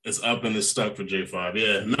it's up and it's stuck for J5.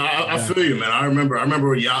 Yeah, no, I feel you, man. I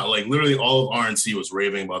remember y'all like literally all of RNC was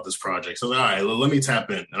raving about this project. So all right, let me tap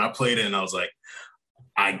in, and I played it, and I was like,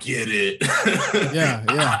 I get it. Yeah.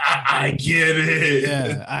 I get it.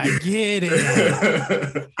 Yeah, I get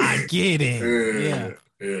it. I get it.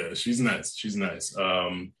 Yeah. She's nice.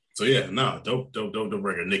 So yeah, no, dope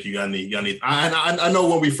record. Nick, you got any? I know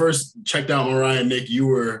when we first checked out Mariah and Nick,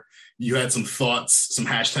 you had some thoughts, some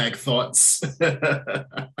hashtag thoughts.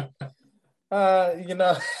 I'm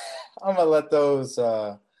gonna let those.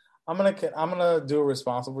 I'm gonna do a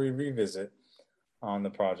responsible revisit on the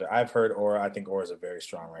project. I've heard Aura. I think Aura is a very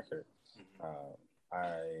strong record.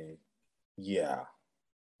 I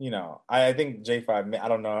think J5. I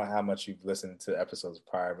don't know how much you've listened to episodes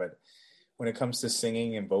prior, but when it comes to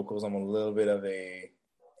singing and vocals, I'm a little bit of a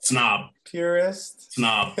snob. Purist.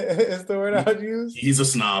 Snob is the word I would use. He's a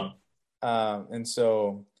snob. And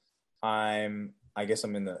so I guess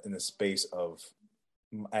I'm in the space of,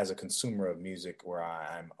 as a consumer of music, where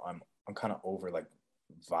I'm kind of over like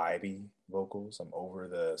vibey vocals. I'm over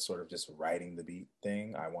the sort of just writing the beat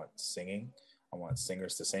thing. I want singing. I want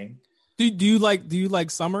singers to sing. Do you like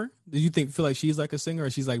Summer? Do you feel like she's like a singer, or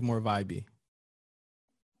she's like more vibey?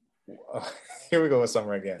 Here we go with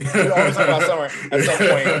Summer again. We always talk about Summer at some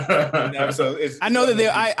point in the episode. I know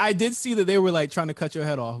that I did see that they were like trying to cut your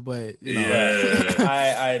head off, but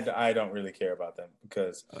I don't really care about them,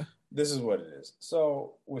 because this is what it is.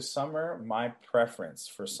 So with Summer, my preference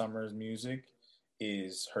for Summer's music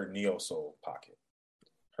is her neo soul pocket.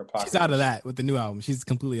 Her pocket. She's out of that with the new album. She's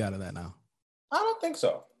completely out of that now. I don't think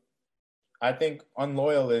so. I think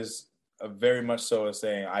Unloyal is very much so as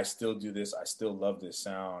saying, I still do this. I still love this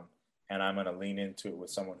sound. And I'm going to lean into it with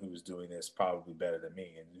someone who's doing this probably better than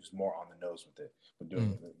me and who's more on the nose with it, with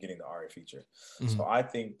getting the Ari feature. Mm-hmm. So I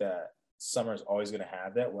think that Summer's always going to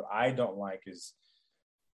have that. What I don't like is,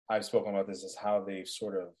 I've spoken about this, is how they've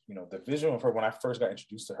sort of, the visual of her, when I first got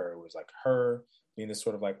introduced to her, it was like her being this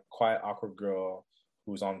sort of like quiet, awkward girl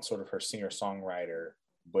who's on sort of her singer-songwriter,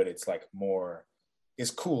 but it's like more,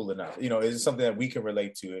 it's cool enough. It's something that we can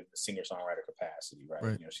relate to in the singer-songwriter capacity,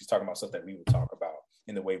 right? She's talking about stuff that we would talk about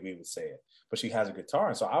in the way we would say it, but she has a guitar.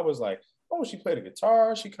 And so I was like, oh, she played a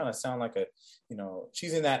guitar. She kind of sound like a,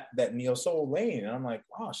 she's in that neo soul lane. And I'm like,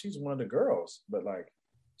 wow, she's one of the girls, but like,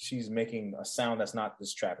 she's making a sound that's not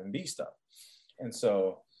this trap and B stuff. And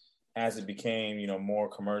so as it became, more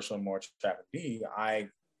commercial, more trap and B, I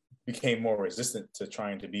became more resistant to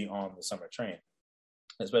trying to be on the Summer train,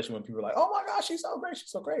 especially when people are like, oh my gosh, she's so great. She's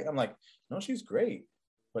so great. I'm like, no, she's great,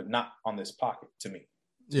 but not on this pocket to me.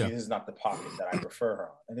 Yeah. This is not the pocket that I prefer her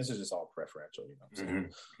on. And this is just all preferential, what I'm saying?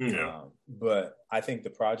 Mm-hmm. Yeah. But I think the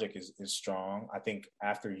project is strong. I think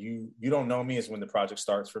after you don't know me is when the project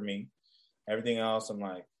starts for me. Everything else, I'm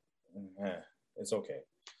like, it's okay.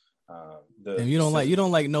 You don't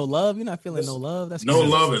like No Love? You're not feeling No Love? That's No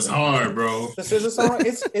Love is hard, bro. This is a song.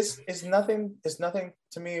 It's nothing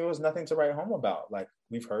to me. It was nothing to write home about. Like,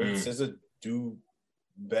 we've heard SZA do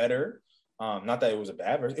better. Not that it was a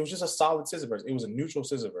bad verse. It was just a solid SZA verse. It was a neutral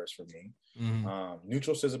SZA verse for me. Mm-hmm.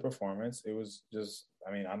 Neutral SZA performance. It was just,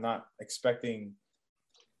 I'm not expecting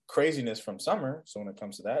craziness from Summer. So when it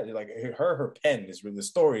comes to that, like her pen is really, the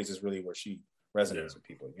stories is really where she resonates with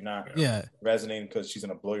people. You're not resonating because she's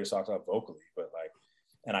gonna blow your socks off vocally, but like,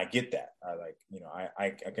 and I get that. I like,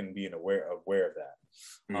 I can be aware of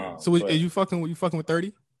that. So are you fucking with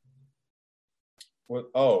 30?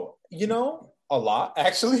 A lot,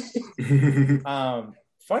 actually.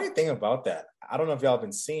 Funny thing about that, I don't know if y'all have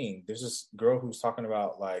been seeing, there's this girl who's talking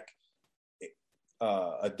about like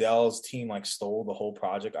Adele's team like stole the whole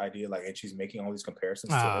project idea, like, and she's making all these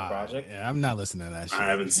comparisons to the project. Yeah, I'm not listening to that shit. I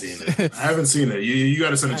haven't seen it. You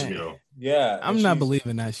got to send it to me though. Yeah, I'm not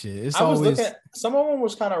believing that shit. Was looking at, some of them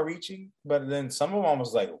was kind of reaching, but then some of them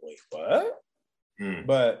was like, wait, what?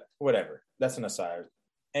 But whatever. That's an aside.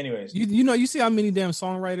 Anyways, you see how many damn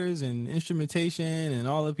songwriters and instrumentation and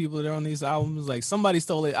all the people that are on these albums, like somebody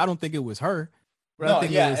stole it. I don't think it was her. But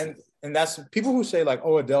and that's people who say like,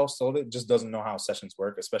 oh, Adele stole it, just doesn't know how sessions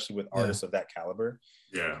work, especially with artists of that caliber.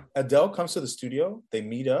 Yeah. Adele comes to the studio, they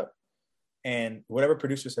meet up, and whatever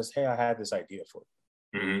producer says, hey, I had this idea for it.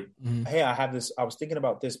 Hey, I was thinking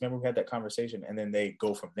about this. Remember we had that conversation, and then they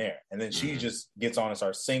go from there. And then she just gets on and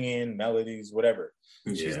starts singing melodies, whatever.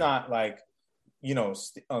 Yeah. She's not like,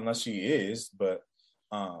 unless she is, but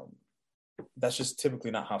that's just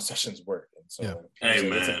typically not how sessions work. And so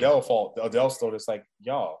it's Adele's fault. Adele's fault. It's like,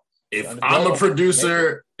 y'all. If I'm a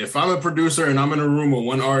producer and I'm in a room with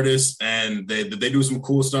one artist and they do some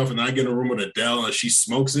cool stuff, and then I get in a room with Adele and she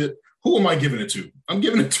smokes it, who am I giving it to? I'm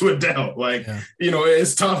giving it to Adele. Like,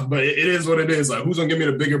 it's tough, but it is what it is. Like, who's gonna give me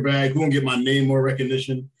the bigger bag? Who gonna get my name more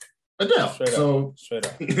recognition? Adele. Straight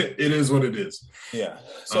up. It is what it is. Yeah.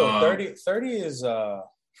 So 30 is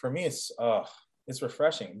for me. It's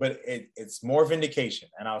refreshing, but it's more vindication.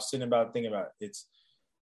 And I was sitting about thinking about it's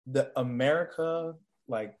the America.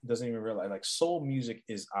 Like doesn't even realize like soul music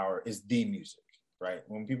is the music, right?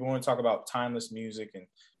 When people want to talk about timeless music and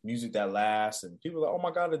music that lasts, and people are like, oh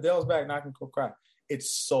my God, Adele's back, now I can go cry.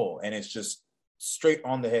 It's soul, and it's just straight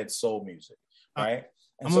on the head soul music, right?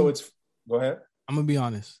 Go ahead. I'm gonna be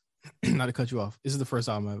honest, not to cut you off. This is the first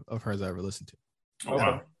album of hers I ever listened to.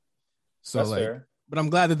 Okay. So that's fair. But I'm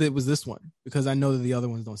glad that it was this one because I know that the other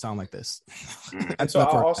ones don't sound like this. And so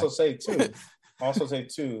I'll also say too.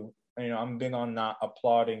 I'm big on not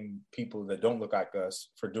applauding people that don't look like us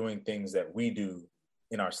for doing things that we do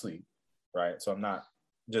in our sleep, right? So I'm not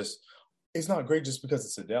it's not great just because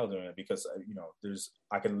it's Adele doing it, because,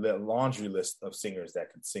 I can a laundry list of singers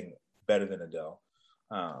that can sing better than Adele.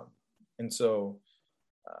 And so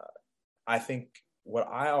I think what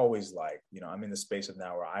I always like, I'm in the space of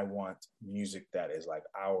now where I want music that is like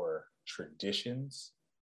our traditions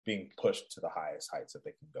being pushed to the highest heights that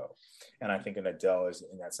they can go. And I think an Adele is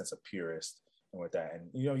in that sense a purist and with that. And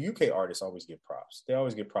UK artists always get props. They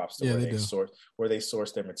always get props to where they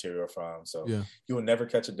source their material from. So you will never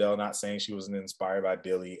catch Adele not saying she wasn't inspired by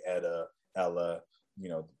Billie, Etta, Ella,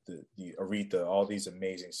 the Aretha, all these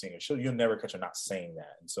amazing singers. You'll never catch her not saying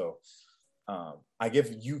that. And so I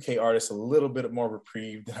give UK artists a little bit more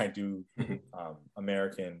reprieve than I do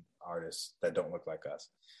American artists that don't look like us.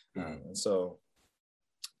 And so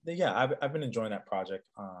I've been enjoying that project.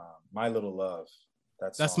 My Little Love.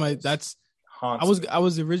 I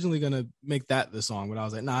was originally gonna make that the song, but I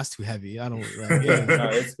was like, nah, it's too heavy. I don't.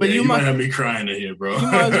 But you might have me crying in here, bro.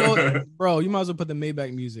 You might as well put the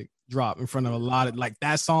Maybach music drop in front of a lot of like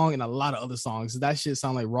that song and a lot of other songs. That shit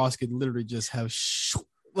sound like Ross could literally just have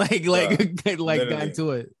got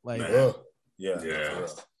into it. Like,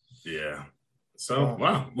 yeah. So,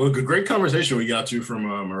 wow. Well, great conversation we got to from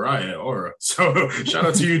Mariah Aura. So, shout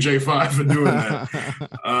out to you, J5, for doing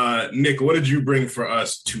that. Nick, what did you bring for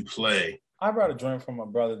us to play? I brought a joint from my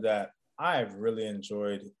brother that I've really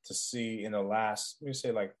enjoyed to see in the last, let me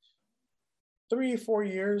say, like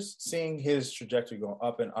 3-4 years, seeing his trajectory going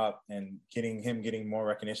up and up and getting more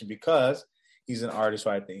recognition because he's an artist who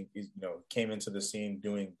I think came into the scene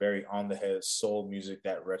doing very on the head soul music,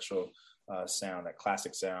 that retro sound, that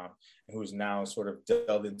classic sound, and who's now sort of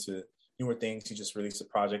delved into newer things. He just released a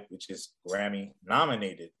project which is Grammy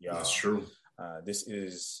nominated, y'all. That's true.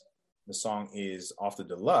 The song is off the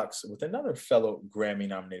Deluxe with another fellow Grammy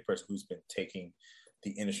nominated person who's been taking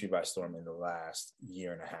the industry by storm in the last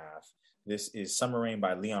year and a half. This is Summer Rain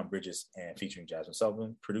by Leon Bridges and featuring Jasmine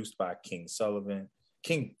Sullivan, produced by King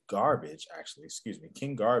Garbage,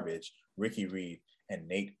 Ricky Reed, and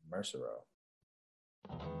Nate Mercero.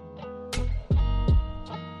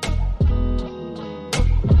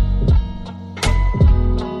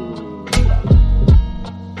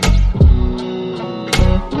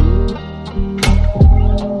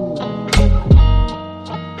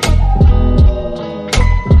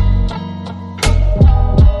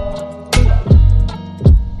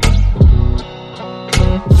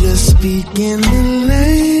 Speaking the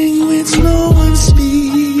language no one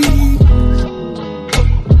speaks,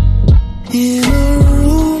 in a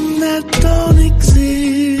room that don't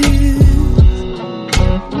exist.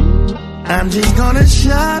 I'm just gonna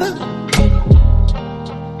shut up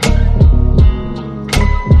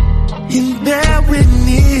and bear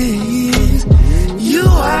witness. You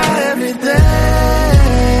are everything.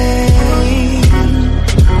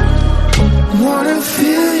 Wanna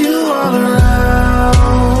feel you all around.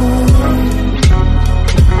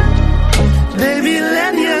 Baby,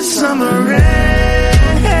 let your summer rain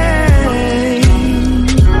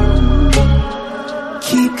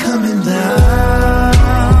keep coming down.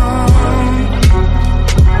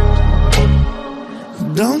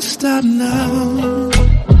 Don't stop now.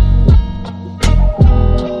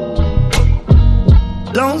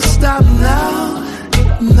 Don't stop now.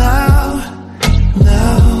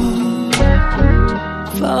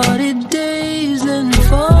 40 days and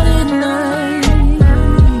 40 nights.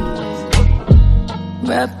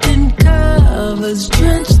 was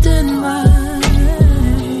drenched in mine,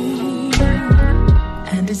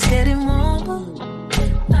 and it's getting warmer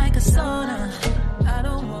like a sauna. I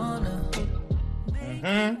don't wanna.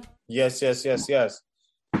 Yes.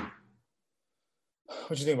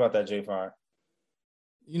 What you think about that, J5?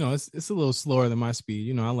 You know, it's a little slower than my speed.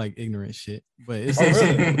 You know, I like ignorant shit, but it's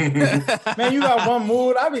really? Man, you got one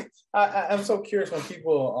mood. I'm so curious when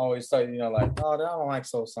people always say, you know, like, oh, I don't like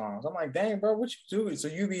soul songs. I'm like, dang, bro, what you do? So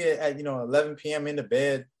you be at 11 p.m. in the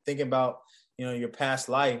bed thinking about, you know, your past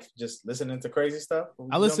life, just listening to crazy stuff.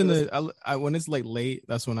 I listen to when it's like late.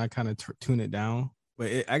 That's when I kind of tune it down.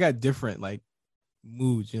 But I got different like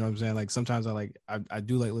moods. You know what I'm saying? Like sometimes I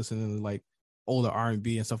do like listening to like older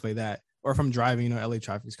R&B and stuff like that. Or if I'm driving, you know, LA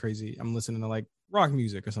traffic is crazy, I'm listening to like rock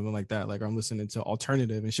music or something like that. Like I'm listening to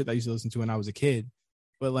alternative and shit that I used to listen to when I was a kid.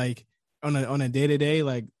 But like on a day-to-day,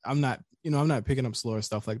 like I'm not picking up slower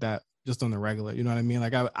stuff like that just on the regular. You know what I mean?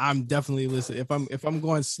 Like I'm definitely listening. If I'm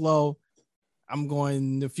going slow, I'm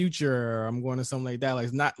going the Future, or I'm going to something like that. Like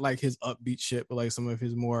it's not like his upbeat shit, but like some of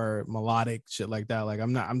his more melodic shit like that. Like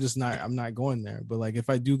I'm not going there. But like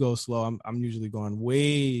if I do go slow, I'm usually going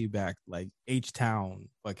way back, like H-Town,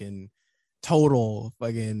 fucking Total,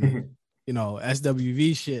 fucking you know,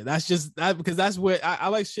 SWV shit. That's just that, because that's what I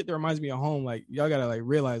like shit that reminds me of home. Like y'all gotta like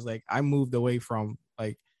realize, like I moved away from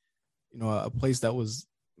like, you know, a place that was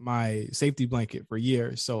my safety blanket for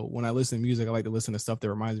years. So when I listen to music, I like to listen to stuff that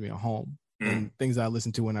reminds me of home and things that I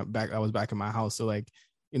listened to when I was back in my house. So like,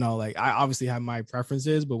 you know, like I obviously have my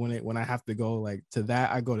preferences, but when I have to go like to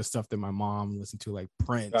that, I go to stuff that my mom listened to, like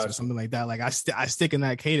Prince or something like that. Like I stick in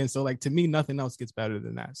that cadence. So like to me, nothing else gets better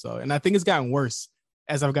than that. So, and I think it's gotten worse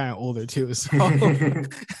as I've gotten older too. So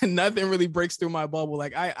nothing really breaks through my bubble.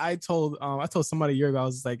 Like I told somebody a year ago, I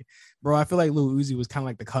was like, bro, I feel like Lil Uzi was kind of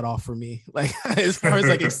like the cutoff for me. Like as far as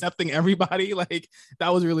like accepting everybody, like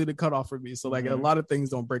that was really the cutoff for me. So like a lot of things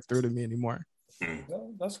don't break through to me anymore.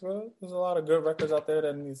 No, that's good. There's a lot of good records out there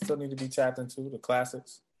that still need to be tapped into, the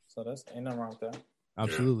classics. So ain't nothing wrong with that.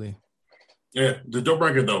 Absolutely. Yeah, the dope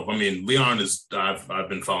record though. I mean, Leon is I've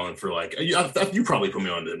been following for like you probably put me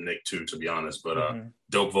on to Nick too, to be honest. But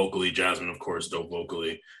dope vocally, Jasmine of course, dope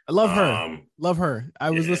vocally. I love her. Love her. I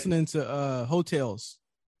was listening to Hotels.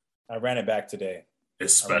 I ran it back today.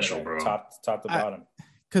 It's special, bro. Top to bottom.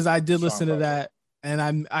 Because I did listen to that.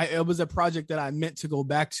 And it was a project that I meant to go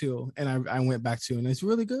back to, and I went back to, and it's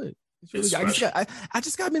really good. It's really good. I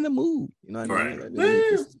just got in the mood, you know what I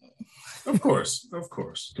mean? Of course,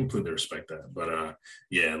 completely respect that. But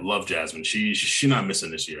yeah, love Jasmine. She not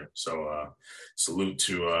missing this year. So salute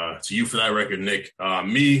to you for that record, Nick.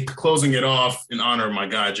 Me closing it off in honor of my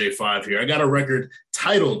guy J5 here. I got a record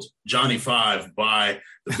titled Johnny 5 by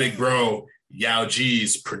the big bro Yao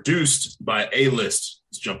G's, produced by A-List.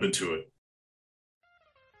 Let's jump into it.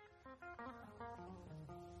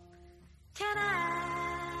 Can I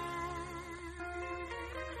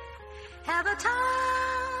have a talk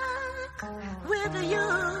with you?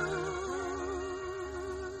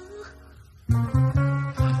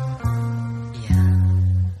 Yeah.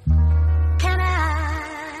 Can I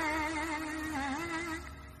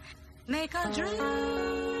make a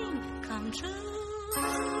dream come true?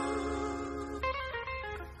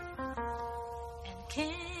 And can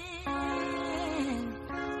I?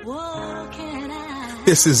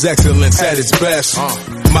 This is excellence at its best.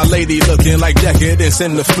 My lady looking like decadence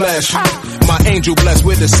in the flesh. My angel blessed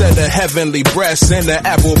with a set of heavenly breasts and the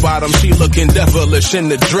apple bottom. She looking devilish in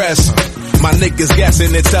the dress. My niggas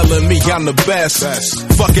gassing and telling me I'm the best.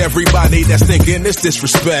 Fuck everybody that's thinking it's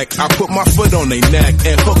disrespect. I put my foot on their neck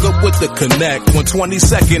and hook up with the connect.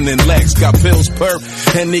 122nd and Lex got pills perp,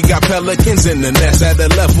 and he got pelicans in the nest at a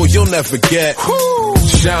level you'll never get.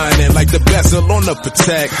 Shining like the bezel on the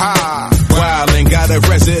Patek. Wild and got a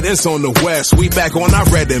residence on the west. We back on our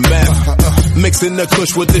red and meth. Mixing the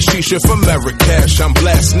kush with the shisha from Marrakesh. I'm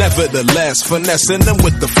blessed, nevertheless, finessing them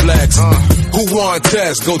with the flex. Who want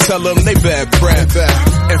test? Go tell them they bad prep.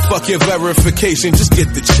 And fuck your verification, just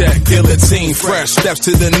get the check. Guillotine fresh, steps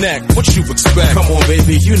to the neck. What you expect? Come on,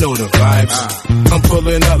 baby, you know the vibes. I'm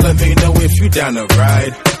pulling up, let me know if you down to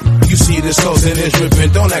ride. You see the souls in it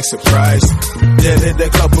dripping, don't act surprised. Deaded a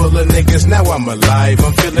couple of niggas, now I'm alive.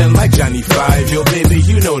 I'm feeling like Johnny 5. Yo, baby,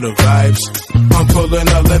 you know the vibes. I'm pulling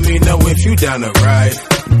up, let me know if you down to ride.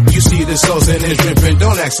 You see the souls in it dripping,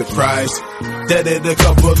 don't act surprised. Deaded a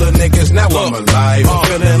couple of niggas, now I'm alive. I'm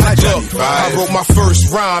feeling like Johnny 5. I wrote my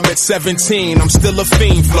first rhyme at 17. I'm still a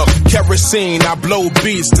fiend, flow kerosene. I blow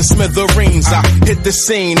beats to smithereens. I hit the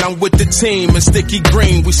scene. I'm with the team in sticky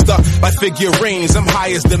green. We stuck like figurines. I'm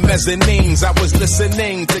high as the mezzanines. I was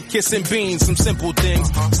listening to Kissing Beans, some simple things.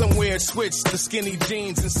 Some weird switch to skinny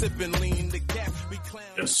jeans and sipping lean. The gap we clown.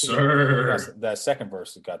 Yes, sir. That second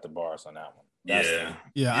verse got the bars on that one.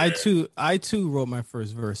 Yeah. I too wrote my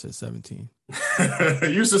first verse at 17. You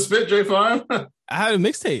used to spit, J5? I had a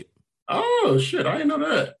mixtape. Oh shit, I didn't know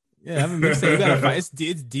that. Yeah, I have a mixtape. You gotta find it's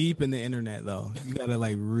deep in the internet though. You gotta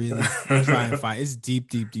like really try and find it's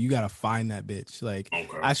deep. You gotta find that bitch. Like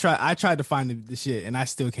okay. I tried to find the shit and I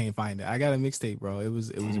still can't find it. I got a mixtape, bro. It was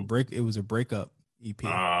a breakup EP.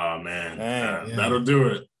 Oh man. That'll do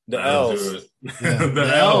it. The L's. Yeah.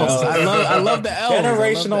 the L's. I love the L's.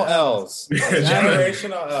 Generational L's.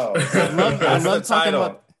 Generational L's. I love talking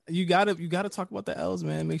about. You gotta talk about the L's,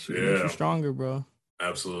 man. Make sure you're stronger, bro.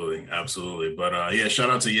 Absolutely. But shout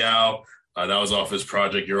out to Yao. That was off his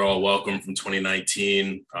project. You're All Welcome from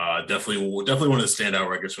 2019. Definitely one of the standout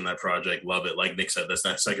records from that project. Love it. Like Nick said,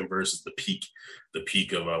 that second verse is the peak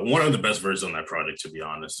of one of the best verses on that project, to be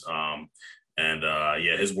honest.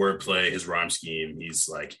 His wordplay, his rhyme scheme, he's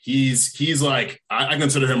like I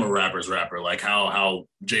consider him a rapper's rapper, like how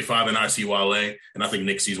J5 and I see Wale, and I think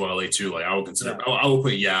Nick sees Wale too. Like I would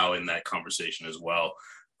put Yao in that conversation as well.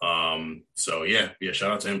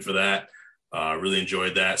 Shout out to him for that. Really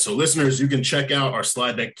enjoyed that. So listeners, you can check out our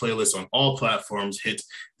Slide Deck playlist on all platforms. Hit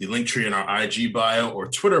the link tree in our IG bio or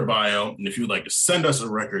Twitter bio. And if you'd like to send us a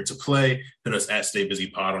record to play, hit us at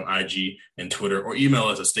StayBusyPod on IG and Twitter, or email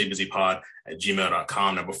us at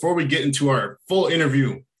staybusypod@gmail.com. Now, before we get into our full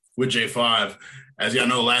interview with J5, as y'all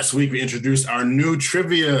know, last week we introduced our new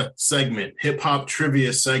trivia segment, hip hop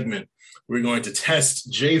trivia segment. We're going to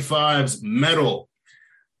test J5's metal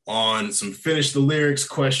on some finish the lyrics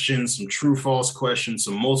questions, some true false questions,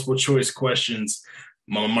 some multiple choice questions.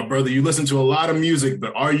 My brother, you listen to a lot of music,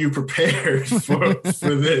 but are you prepared for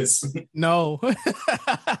this? No.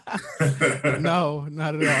 No,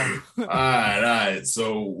 not at all. All right.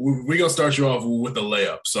 So we're going to start you off with the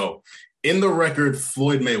layup. So in the record,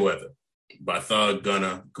 Floyd Mayweather by Thug,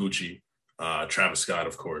 Gunna, Gucci, Travis Scott,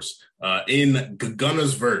 of course. In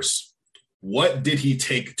Gunna's verse, what did he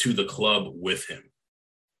take to the club with him?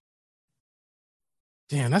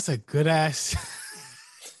 Damn, that's a good ass.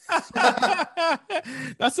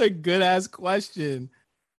 That's a good ass question.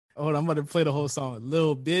 Hold on, I'm about to play the whole song.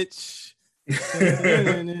 Little bitch.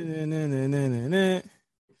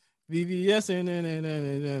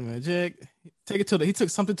 VVS. Take it to he took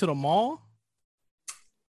something to the mall.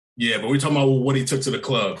 Yeah, but we're talking about what he took to the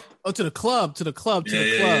club. Oh, to the club.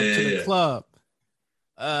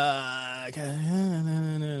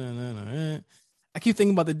 I keep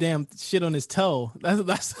thinking about the damn shit on his toe.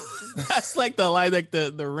 That's like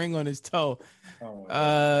the ring on his toe.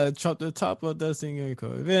 Chop the top of the singer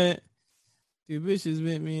Corvette. Two bitches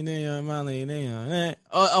with me, they are Molly, they are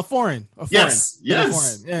a foreign. Yes. Yeah.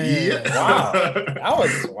 Wow. That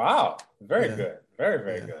was wow. Very good.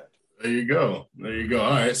 Very good. There you go. All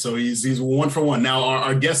right. So he's 1 for 1. Now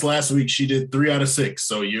our guest last week, she did 3 out of 6.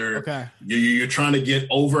 So you're trying to get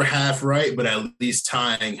over half right, but at least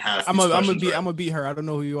tying half. I'm gonna beat her. I don't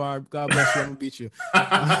know who you are. God bless you. I'm gonna beat you.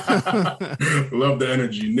 Love the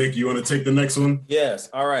energy. Nick, you want to take the next one? Yes.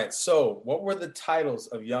 All right. So what were the titles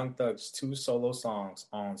of Young Thug's 2 solo songs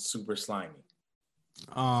on Super Slimy?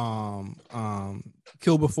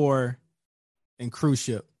 Kill Before and Cruise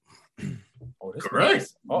Ship. Oh,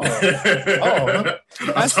 correct.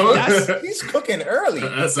 Nice. He's cooking early.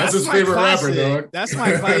 That's his favorite classic. rapper, dog. That's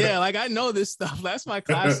my like I know this stuff. That's my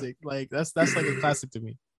classic. Like that's like a classic to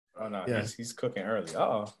me. Oh no, yeah. He's cooking early.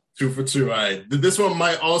 2 for 2. All right. This one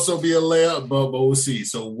might also be a layup, but we'll see.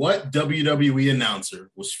 So what WWE announcer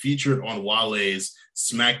was featured on Wale's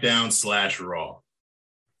SmackDown/Raw?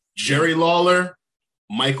 Jerry Lawler,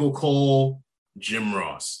 Michael Cole, Jim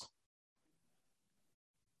Ross.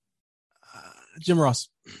 Jim Ross.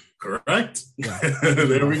 Correct. Yeah.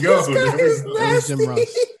 There we go. Jim Ross.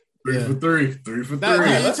 3 for 3. 3 for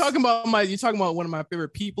 3. You're talking about one of my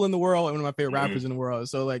favorite people in the world and one of my favorite rappers in the world.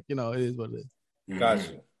 So it is what it is.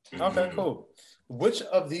 Gotcha. Okay, cool. Which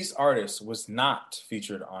of these artists was not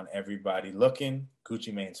featured on Everybody Looking,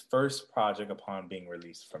 Gucci Mane's first project upon being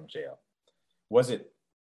released from jail? Was it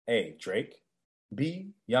A, Drake,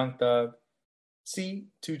 B, Young Thug, C,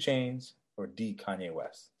 2 Chainz, or D, Kanye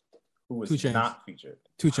West? Who was not featured?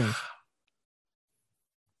 2 Chainz.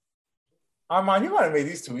 Armand, you might have made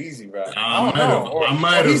these too easy, bro. I don't know. Or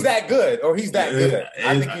he's that good. I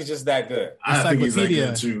think he's just that good.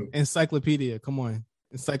 Encyclopedia. Come on.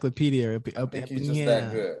 Encyclopedia. I think he's just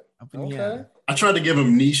that good. Up in the air. I tried to give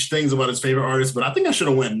him niche things about his favorite artists, but I think I should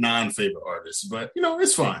have went non-favorite artists. But,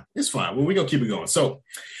 it's fine. It's fine. Well, we're going to keep it going. So,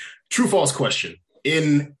 true, false question.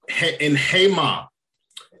 In Hey Ma,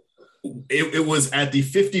 it was at the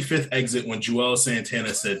 55th exit when Joel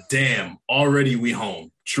Santana said, "Damn, already we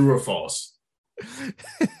home." True or false?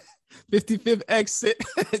 55th exit.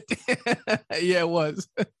 Yeah, it was.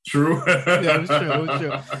 True. Yeah, it was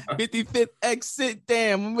true. 55th exit.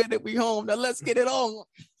 Damn, when did we home? Now let's get it on.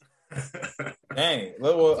 Dang.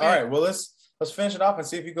 Well, all right. Well, let's finish it off and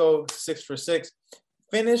see if you go 6 for 6.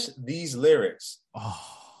 Finish these lyrics.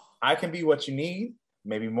 Oh. I can be what you need,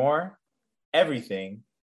 maybe more. Everything.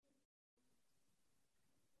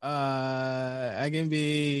 I can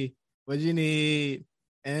be what you need,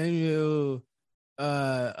 and you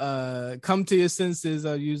come to your senses.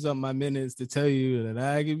 I'll use up my minutes to tell you that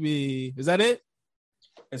I can be. Is that it?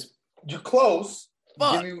 You're close.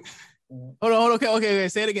 Fuck. Hold on. Okay.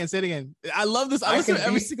 Say it again. I love this. I listen to it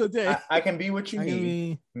every single day. I can be what you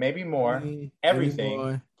need. Maybe more. Everything.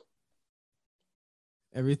 More.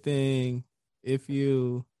 Everything. If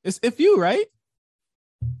you. It's if you, right?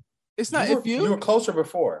 It's not if you. You were closer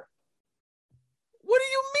before. What do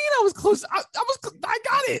you mean I was close? I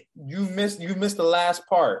got it. You missed the last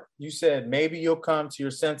part. You said maybe you'll come to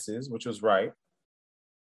your senses, which was right.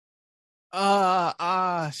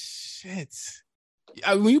 Shit.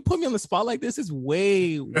 When you put me on the spot like this, it's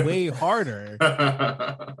way harder.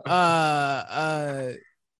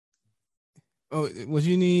 What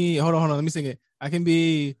you need? Hold on. Let me sing it. I can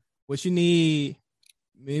be what you need.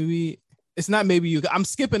 Maybe it's not. Maybe you. I'm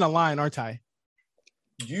skipping a line, aren't I?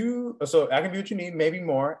 So I can be what you need. Maybe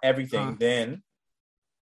more. Everything. Then.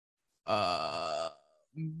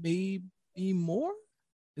 Maybe more.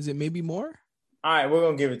 Is it maybe more? All right, we're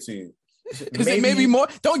gonna give it to you. Is it maybe more?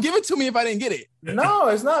 Don't give it to me if I didn't get it. No,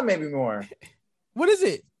 it's not maybe more. What is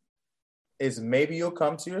it? It's maybe you'll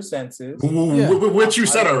come to your senses. Which you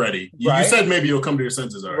said already. Right. You said maybe you'll come to your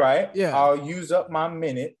senses already. Right. Yeah. I'll use up my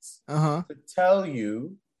minutes to tell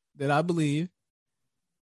you that I believe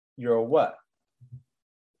you're what?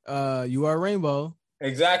 You are a rainbow.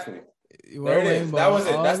 Exactly. You are a rainbow. That was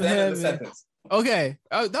it. That's the end of the sentence. Okay.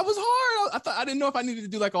 That was hard. I didn't know if I needed to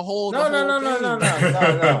do like a whole. No.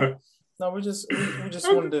 No, we just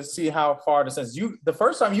wanted to see how far the sentence. The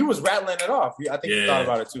first time you was rattling it off. I think you thought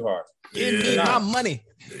about it too hard. Give me my money.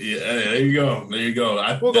 Yeah, there you go.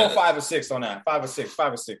 We'll go 5 or 6 on that. 5 or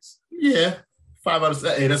 6. Yeah. 5 out of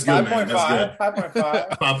 6. Hey, that's good, 5. man. That's good.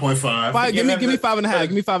 5.5. 5.5. Give me 5.5.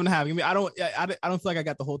 Give me 5.5. I don't feel like I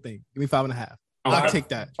got the whole thing. Give me 5.5. I'll take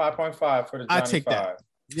that. 5.5 for the Johnny I'll take 5. that.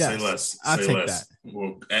 Yes. Say less. I'll take less. that.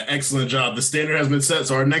 Well, excellent job. The standard has been set.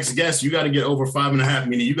 So our next guest, you got to get over 5.5,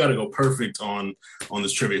 meaning you got to go perfect on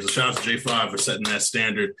this trivia. So shout out to J5 for setting that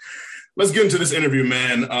standard. Let's get into this interview,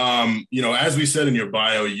 man. As we said in your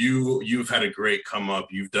bio, you've had a great come up.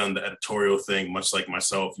 You've done the editorial thing, much like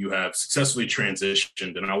myself. You have successfully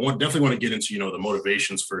transitioned, and I definitely want to get into the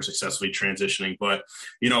motivations for successfully transitioning. But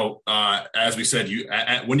as we said,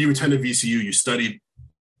 when you attended VCU, you studied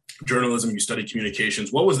journalism, you studied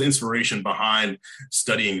communications. What was the inspiration behind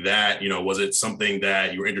studying that? Was it something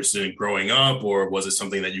that you were interested in growing up, or was it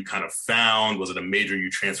something that you kind of found? Was it a major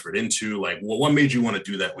you transferred into? Like, what made you want to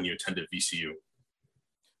do that when you attended VCU?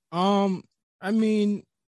 I mean,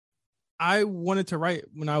 I wanted to write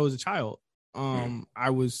when I was a child.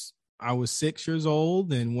 I was 6 years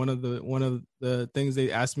old, and one of the things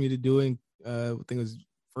they asked me to do in I think it was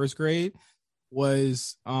first grade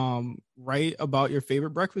was write about your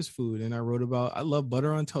favorite breakfast food. And I wrote about, I love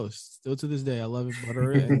butter on toast. Still to this day, I love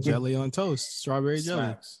butter and jelly on toast, strawberry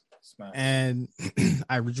jelly. Smacks. And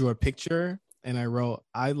I drew a picture and I wrote,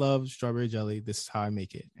 I love strawberry jelly. This is how I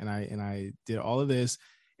make it. And I did all of this.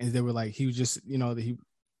 And they were like, he was just, the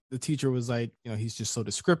teacher was like, he's just so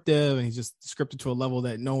descriptive, and he's just descriptive to a level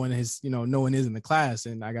that no one is in the class.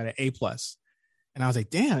 And I got an A+. And I was like,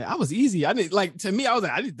 damn, that was easy. I didn't to me, I was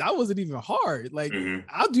like, that wasn't even hard. Like,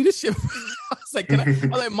 I'll do this shit. I was like,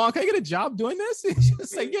 Mom, can I get a job doing this? And she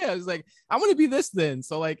was like, yeah. I was like, I want to be this then.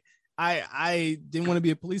 So like, I didn't want to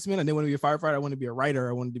be a policeman. I didn't want to be a firefighter. I wanted to be a writer.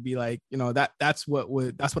 I wanted to be like, that's what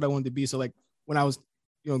I wanted to be. So like when I was,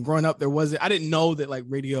 growing up, I didn't know that like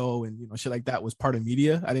radio and, shit like that was part of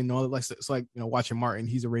media. I didn't know that it's like, watching Martin,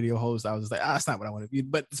 he's a radio host. I was like, that's not what I want to be,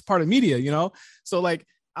 but it's part of media, So like,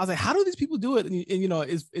 I was like, how do these people do it? And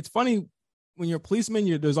it's funny when you're a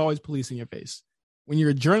policeman, there's always police in your face. When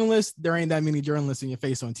you're a journalist, there ain't that many journalists in your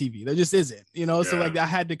face on TV. There just isn't, So like I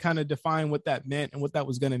had to kind of define what that meant and what that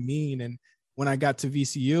was going to mean. And when I got to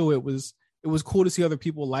VCU, it was it was cool to see other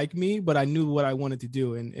people like me, but I knew what I wanted to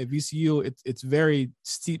do. And at VCU, it's very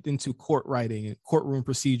steeped into court writing and courtroom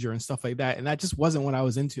procedure and stuff like that. And that just wasn't what I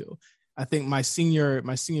was into. I think my senior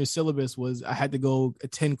syllabus was I had to go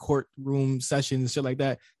attend courtroom sessions and shit like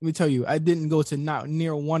that. Let me tell you, I didn't go to not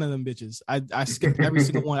near one of them bitches. I skipped every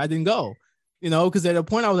single one. I didn't go, because at a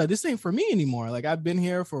point I was like, this ain't for me anymore. Like I've been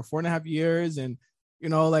here for 4.5 years, and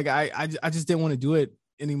like I just didn't want to do it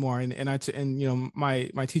anymore. And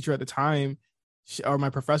my teacher at the time, or my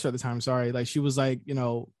professor at the time, sorry, like she was like,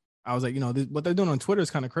 I was like, what they're doing on Twitter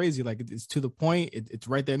is kind of crazy. Like it's to the point. It's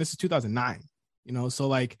right there. And this is 2009. So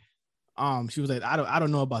like. She was like, I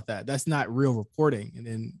don't know about that. That's not real reporting. And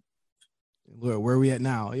then where are we at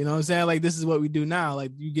now? You know what I'm saying? Like, this is what we do now.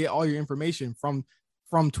 Like, you get all your information from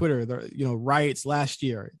Twitter. Riots last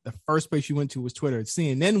year, the first place you went to was Twitter.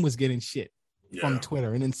 CNN was getting shit from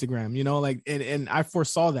Twitter and Instagram, and I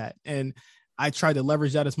foresaw that. And I tried to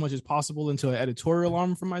leverage that as much as possible into an editorial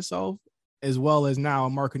arm for myself, as well as now a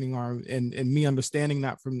marketing arm. And me understanding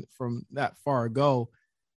that from that far ago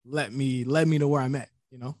led me to where I'm at,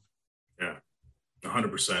 Yeah,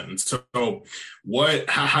 100%. And so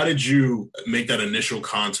how did you make that initial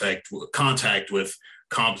contact with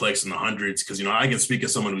Complex in the hundreds? Because, I can speak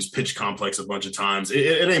as someone who's pitched Complex a bunch of times.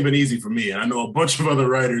 It ain't been easy for me. And I know a bunch of other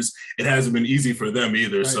writers, it hasn't been easy for them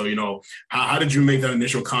either. Right. So, how did you make that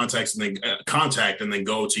initial contact and then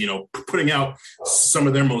go to, putting out some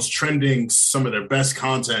of their most trending, some of their best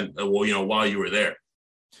content, while you were there?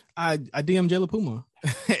 I DM Jay La Puma.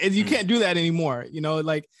 And you can't do that anymore.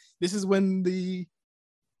 Like, this is when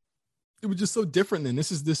it was just so different then.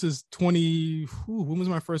 This is 20. When was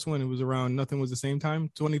my first one? It was around Nothing Was the Same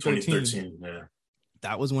Time, 2013. Yeah.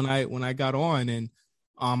 That was when I got on, and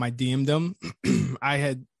I DM'd them. I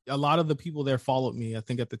had a lot of the people there followed me. I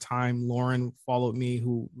think at the time Lauren followed me,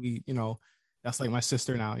 who that's like my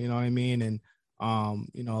sister now, you know what I mean? And a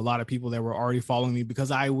lot of people that were already following me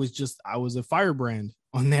because I was a firebrand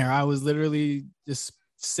on there. I was literally just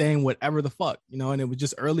saying whatever the fuck, and it was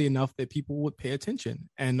just early enough that people would pay attention.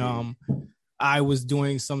 And I was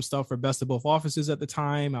doing some stuff for Best of Both Offices at the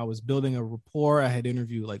time. I was building a rapport. I had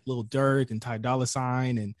interviewed like Lil Durk and Ty Dolla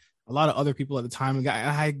 $ign and a lot of other people at the time. And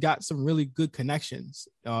I got some really good connections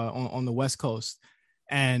on the West Coast.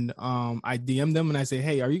 And I DM'd them and I say,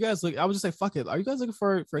 hey, are you guys I was just like, fuck it. Are you guys looking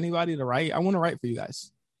for anybody to write? I want to write for you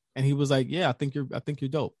guys. And he was like, yeah, I think you're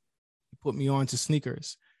dope. He put me on to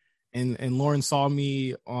Sneakers. And Lauren saw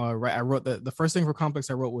me. Right, I wrote the first thing for Complex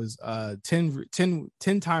I wrote was 10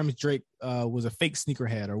 times Drake was a fake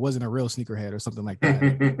sneakerhead or wasn't a real sneakerhead or something like that.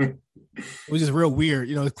 It was just real weird,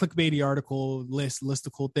 clickbaity article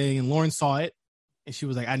listicle thing. And Lauren saw it, and she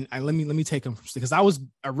was like, let me take him because I was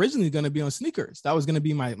originally going to be on Sneakers. That was going to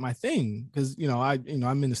be my thing because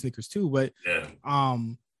I'm into sneakers too. But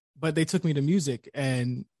but they took me to music,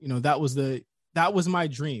 and that was my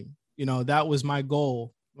dream. That was my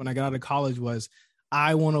goal. When I got out of college was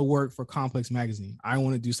I want to work for Complex Magazine. I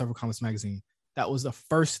want to do stuff for Complex Magazine. That was the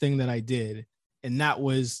first thing that I did. And that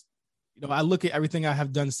was, I look at everything I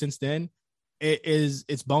have done since then.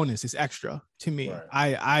 It's bonus. It's extra to me.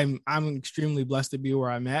 Right. I'm extremely blessed to be where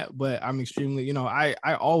I'm at, but I'm extremely,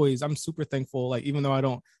 I'm super thankful. Like, even though I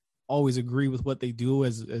don't always agree with what they do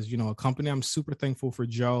as a company, I'm super thankful for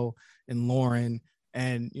Joe and Lauren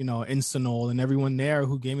and Instanol and everyone there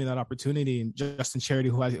who gave me that opportunity, and Justin Charity,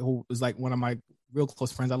 who was like one of my real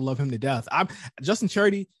close friends. I love him to death. Justin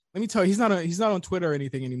Charity. Let me tell you, he's not on Twitter or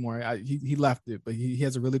anything anymore. He left it, but he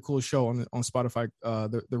has a really cool show on Spotify,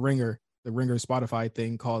 the Ringer Spotify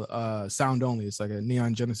thing called Sound Only. It's like a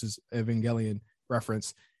Neon Genesis Evangelion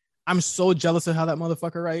reference. I'm so jealous of how that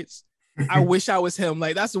motherfucker writes. I wish I was him.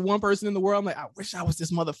 Like, that's the one person in the world I'm like, I wish I was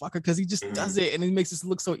this motherfucker, because he just does it and he makes it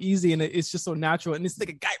look so easy and it's just so natural. And this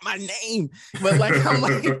nigga got my name, but like, I'm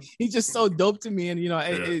like, he's just so dope to me. And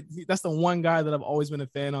that's the one guy that I've always been a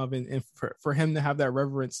fan of. And for him to have that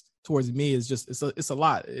reverence towards me is just it's a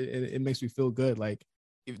lot. It makes me feel good. Like,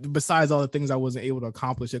 besides all the things I wasn't able to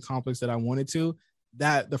accomplish that I wanted to,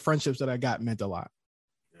 that the friendships that I got meant a lot.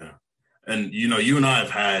 Yeah. And, you and I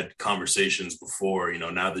have had conversations before,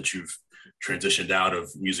 now that you've transitioned out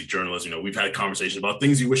of music journalism, we've had conversations about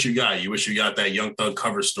things you wish you got. You wish you got that Young Thug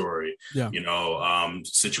cover story,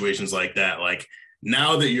 situations like that. Like,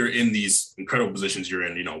 now that you're in these incredible positions you're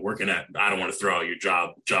in, working at, I don't want to throw out your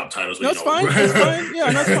job titles. But, that's fine. That's fine.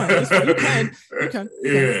 Yeah, that's fine. You can.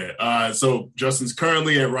 Yeah. So Justin's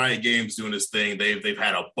currently at Riot Games doing his thing. They've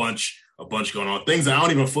had a bunch going on, things I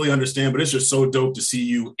don't even fully understand, but it's just so dope to see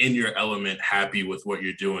you in your element, happy with what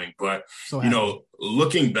you're doing. But,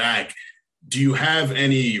 looking back, do you have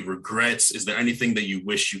any regrets? Is there anything that you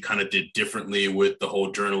wish you kind of did differently with the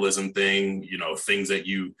whole journalism thing? You know, things that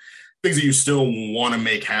you still want to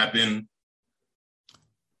make happen?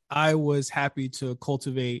 I was happy to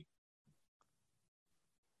cultivate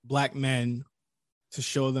Black men to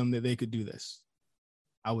show them that they could do this.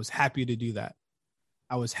 I was happy to do that.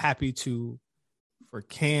 I was happy for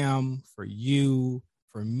Cam, for you,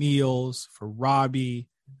 for Meals, for Robbie,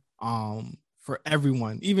 for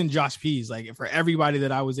everyone, even Josh Pease, like for everybody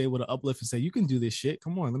that I was able to uplift and say, you can do this shit.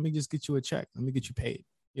 Come on, let me just get you a check. Let me get you paid.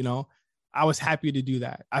 You know, I was happy to do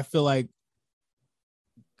that. I feel like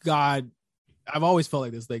God, I've always felt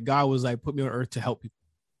like this, like God was like, put me on earth to help people.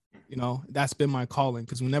 You know, that's been my calling,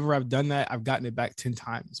 because whenever I've done that, I've gotten it back 10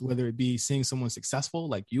 times, whether it be seeing someone successful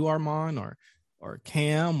like you, Armand, or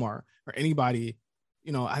Cam, or anybody.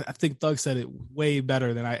 You know, I think Thug said it way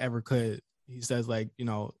better than I ever could. He says, like, you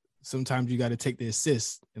know, sometimes you got to take the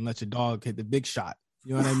assist and let your dog hit the big shot.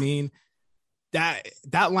 You know what I mean? That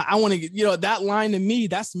line, I want to get, you know, that line to me,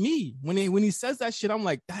 that's me. When he says that shit, I'm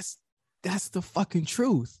like, that's the fucking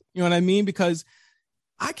truth. You know what I mean? Because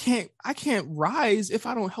I can't rise if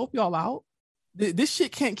I don't help y'all out. This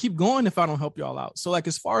shit can't keep going if I don't help y'all out. So like,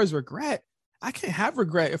 as far as regret, I can't have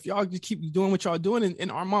regret if y'all just keep doing what y'all doing.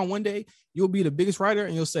 And Armand, one day you'll be the biggest writer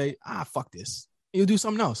and you'll say, fuck this. And you'll do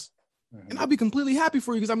something else. Mm-hmm. And I'll be completely happy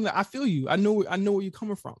for you, because I'm like, I feel you. I know where you're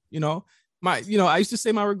coming from. You know, I used to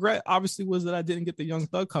say my regret obviously was that I didn't get the Young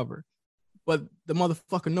Thug cover, but the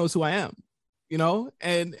motherfucker knows who I am, you know?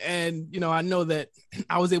 And, you know, I know that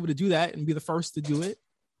I was able to do that and be the first to do it.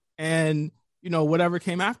 And, you know, whatever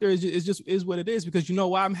came after is what it is, because you know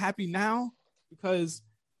why I'm happy now? Because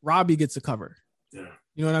Robbie gets a cover. Yeah.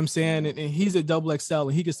 You know what I'm saying? And he's a double XL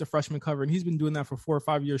and he gets the freshman cover, and he's been doing that for 4 or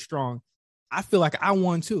 5 years strong. I feel like I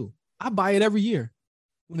won too. I buy it every year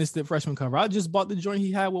when it's the freshman cover. I just bought the joint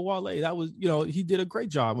he had with Wale. That was, you know, he did a great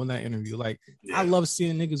job on that interview. Like, yeah. I love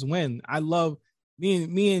seeing niggas win. I love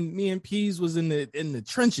me and Pease was in the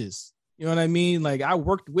trenches. You know what I mean? Like, I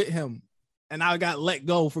worked with him and I got let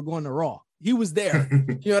go for going to Raw. He was there.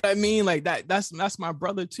 You know what I mean? Like that's my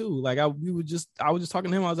brother too. Like I was just talking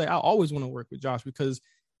to him. I was like, I always want to work with Josh, because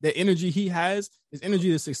the energy he has, his energy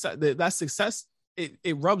to success, that success,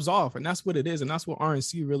 it rubs off, and that's what it is. And that's what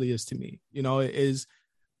RNC really is to me. You know, it is,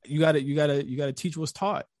 you gotta teach what's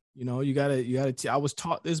taught. You know, you gotta, I was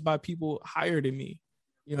taught this by people higher than me.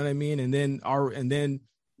 You know what I mean? And then,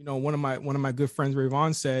 you know, one of my good friends,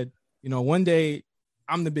 Rayvon, said, you know, one day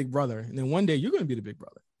I'm the big brother, and then one day you're going to be the big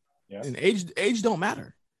brother. Yeah. And age don't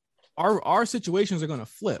matter. Our situations are going to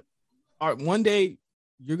flip. One day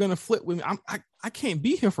you're going to flip with me. I can't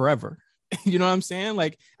be here forever. You know what I'm saying?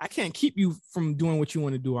 Like, I can't keep you from doing what you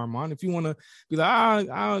want to do, Armand. If you want to be like,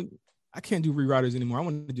 I can't do rewriters anymore, I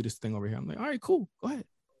want to do this thing over here. I'm like, all right, cool, go ahead.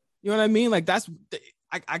 You know what I mean? Like, that's,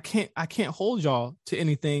 I can't hold y'all to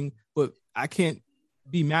anything, but I can't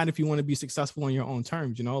be mad if you want to be successful on your own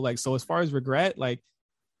terms, you know? Like, so as far as regret, like,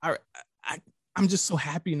 I'm just so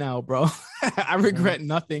happy now, bro. I regret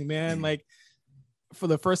nothing, man. Like, for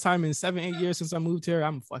the first time in 7-8 years since I moved here,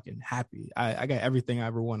 I'm fucking happy. I got everything I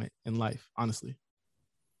ever wanted in life, honestly.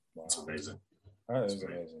 Wow. That's amazing. That is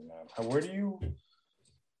amazing, man.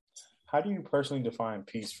 How do you personally define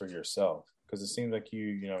peace for yourself? Because it seems like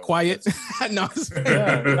you know, quiet. No,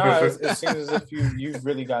 it seems as if you've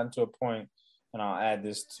really gotten to a point. And I'll add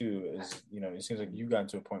this too, is, you know, it seems like you've gotten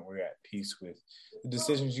to a point where you're at peace with the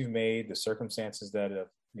decisions you've made, the circumstances that have,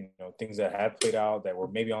 you know, things that have played out that were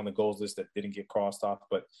maybe on the goals list that didn't get crossed off,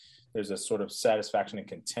 but there's a sort of satisfaction and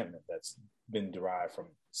contentment that's been derived from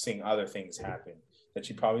seeing other things happen that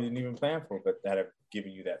you probably didn't even plan for, but that have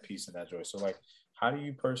given you that peace and that joy. So, like, how do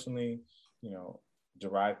you personally, you know,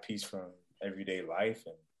 derive peace from everyday life,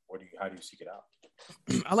 and how do you seek it out?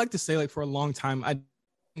 I like to say, like, for a long time, I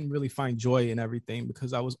didn't really find joy in everything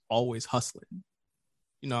because I was always hustling.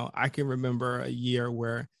 You know, I can remember a year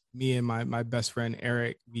where me and my best friend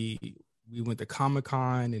Eric, we went to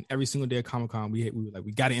Comic-Con, and every single day at Comic-Con, we were like,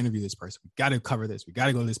 we got to interview this person, we got to cover this, we got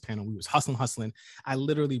to go to this panel. We was hustling. I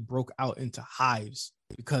literally broke out into hives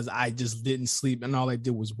because I just didn't sleep, and all I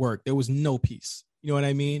did was work. There was no peace. You know what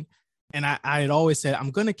I mean? And I had always said,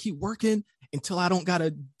 I'm gonna keep working until I don't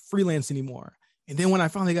gotta freelance anymore. And then when I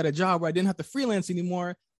finally got a job where I didn't have to freelance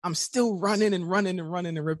anymore, I'm still running and ripping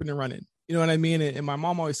and running. You know what I mean? And my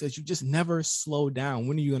mom always says, you just never slow down.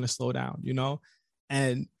 When are you going to slow down? You know?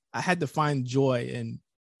 And I had to find joy in,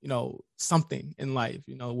 you know, something in life,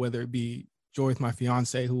 you know, whether it be joy with my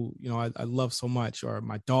fiance, who, you know, I love so much, or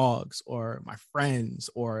my dogs, or my friends,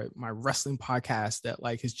 or my wrestling podcast that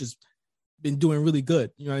like has just been doing really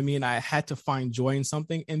good. You know what I mean? I had to find joy in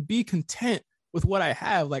something and be content with what I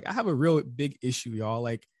have, like I have a real big issue, y'all.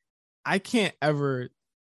 Like I can't ever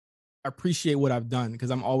appreciate what I've done because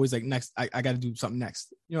I'm always like, next, I got to do something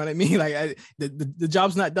next. You know what I mean? Like the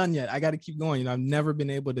job's not done yet. I got to keep going. You know, I've never been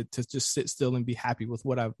able to just sit still and be happy with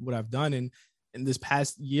what I've done. And in this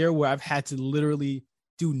past year where I've had to literally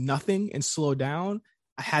do nothing and slow down,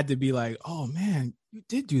 I had to be like, oh man, you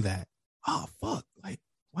did do that. Oh fuck. Like,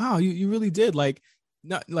 wow, you really did. Like,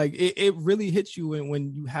 not like it really hits you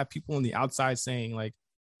when you have people on the outside saying like,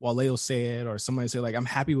 Wale say it, or somebody say like, I'm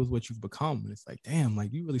happy with what you've become. And it's like, damn,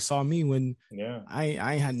 like you really saw me when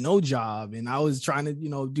I had no job and I was trying to, you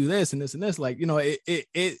know, do this and this and this. Like, you know,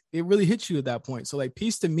 it really hits you at that point. So like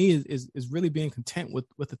peace to me is really being content with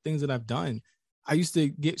the things that I've done. I used to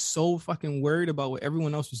get so fucking worried about what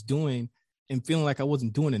everyone else was doing and feeling like I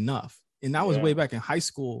wasn't doing enough. And that was way back in high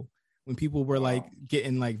school when people were like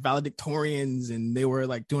getting like valedictorians and they were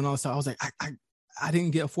like doing all this stuff. I was like, I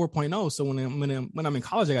didn't get a 4.0. So when I'm in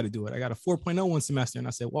college, I got to do it. I got a 4.0 one semester. And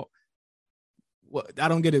I said, well, I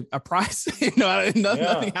don't get a prize. You know,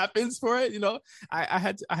 nothing happens for it. You know, I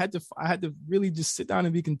had to really just sit down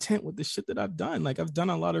and be content with the shit that I've done. Like I've done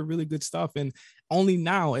a lot of really good stuff. And only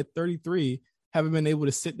now at 33, have I been able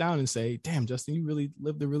to sit down and say, damn, Justin, you really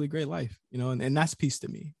lived a really great life. You know, and that's peace to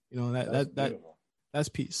me. You know, that's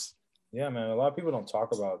peace. Yeah, man. A lot of people don't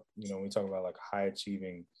talk about, you know, when we talk about like high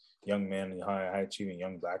achieving young man and high achieving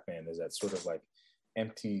young black man, is that sort of like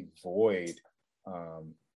empty void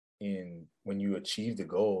in when you achieve the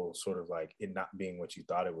goal, sort of like it not being what you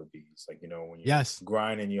thought it would be. It's like, you know, when you're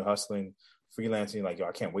grinding, you're hustling, freelancing, you're like, yo,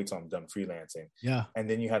 I can't wait till I'm done freelancing. Yeah. And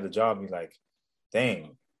then you have the job and you're like,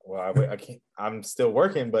 dang, well, I can't, I'm still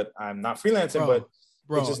working, but I'm not freelancing, but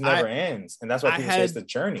it just never ends. And that's why people say it's the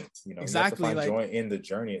journey, you know, exactly, you have to find joy in the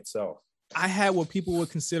journey itself. I had what people would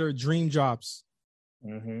consider dream jobs.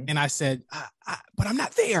 Mm-hmm. And I said, but I'm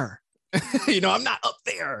not there. You know, I'm not up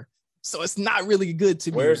there. So it's not really good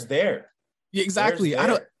to me. Where's there? Yeah, exactly. Where's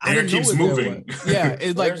there? I don't keeps moving. Yeah.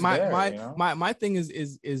 It's like my thing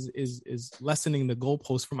is lessening the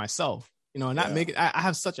goalpost for myself, you know, and not making, I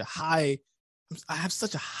have such a high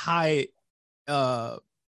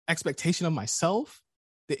expectation of myself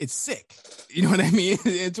that it's sick. You know what I mean?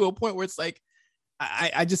 And to a point where it's like,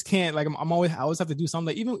 I just can't, like, I always have to do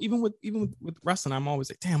something. Like even with wrestling, I'm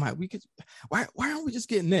always like, damn, why aren't we just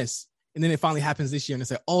getting this? And then it finally happens this year, and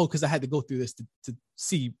it's like, oh, because I had to go through this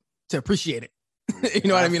to appreciate it. You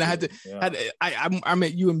know what I mean? I'm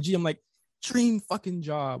at UMG. I'm like, dream fucking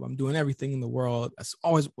job. I'm doing everything in the world. I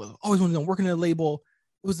always wanted to work in a label.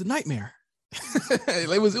 It was a nightmare.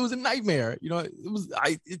 It was a nightmare. You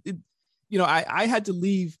know, I had to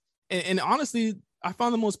leave, and honestly, I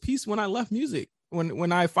found the most peace when I left music.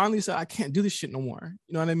 When I finally said I can't do this shit no more.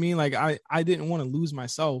 You know what I mean? Like I didn't want to lose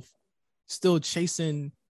myself, still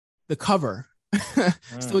chasing the cover,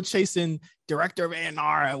 still chasing director of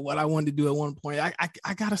A&R, what I wanted to do at one point.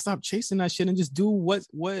 I gotta stop chasing that shit and just do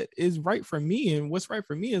what is right for me. And what's right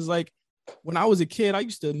for me is like, when I was a kid, I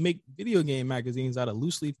used to make video game magazines out of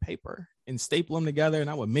loose leaf paper and staple them together, and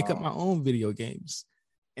I would make up my own video games.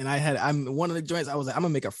 And I'm one of the joints. I was like, I'm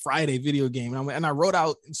gonna make a Friday video game, and I wrote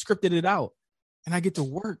out and scripted it out. And I get to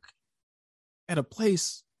work at a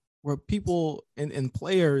place where people and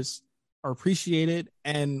players are appreciated,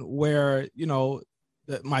 and where, you know,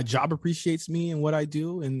 my job appreciates me and what I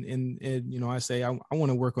do. And you know, I say, I want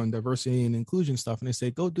to work on diversity and inclusion stuff. And they say,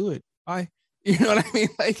 go do it. Bye. You know what I mean?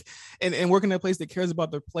 Like, and working at a place that cares about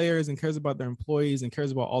their players and cares about their employees and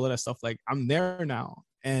cares about all of that stuff. Like, I'm there now.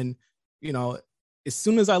 And, you know, as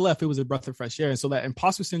soon as I left, it was a breath of fresh air. And so that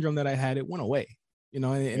imposter syndrome that I had, it went away. You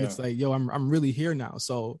know, and it's like, yo, I'm really here now.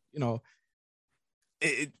 So, you know,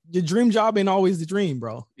 your dream job ain't always the dream,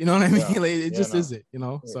 bro. You know what I mean? Yeah. Like, it just isn't, you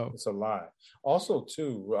know? Yeah, so it's a lie. Also,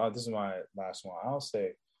 too, this is my last one. I'll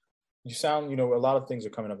say, you sound, you know, a lot of things are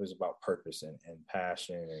coming up is about purpose and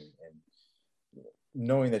passion and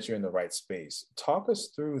knowing that you're in the right space. Talk us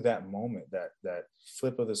through that moment, that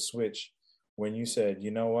flip of the switch when you said,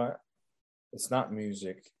 you know what, it's not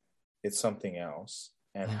music, it's something else,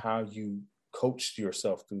 and how you coached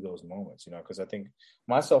yourself through those moments, you know, because I think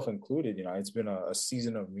myself included, you know, it's been a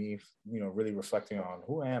season of me, you know, really reflecting on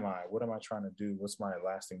who am I, what am I trying to do, what's my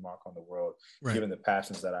lasting mark on the world, given the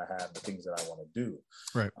passions that I have, the things that I want to do.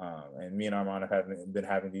 Right. And me and Armand have been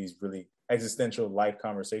having these really existential life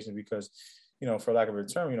conversations because, you know, for lack of a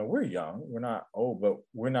term, you know, we're young, we're not old, but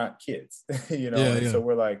we're not kids, you know, so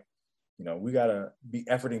we're like, you know, we got to be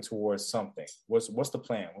efforting towards something. What's the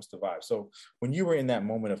plan? What's the vibe? So when you were in that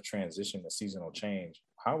moment of transition, the seasonal change,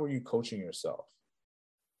 how were you coaching yourself?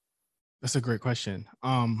 That's a great question.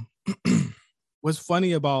 What's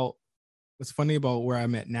funny about what's funny about where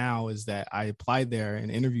I'm at now is that I applied there and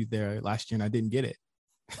interviewed there last year and I didn't get it.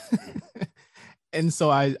 And so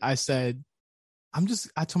I said,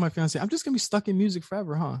 I told my fiance, I'm just gonna be stuck in music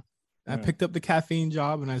forever, huh? I picked up the caffeine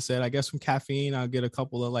job and I said, I guess from caffeine, I'll get a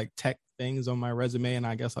couple of like tech things on my resume and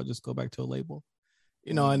I guess I'll just go back to a label,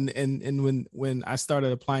 you know, and when I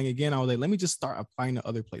started applying again, I was like, let me just start applying to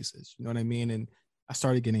other places. You know what I mean? And I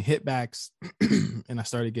started getting hitbacks and I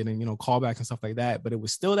started getting, you know, callbacks and stuff like that. But it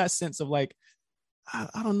was still that sense of like,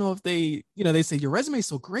 I don't know if they, you know, they say your resume is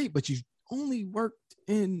so great, but you only worked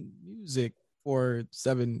in music for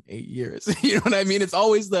 7-8 years. You know what I mean? It's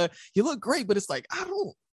always you look great, but it's like,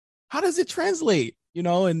 how does it translate? You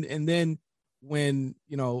know, and then when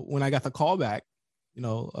I got the call back, you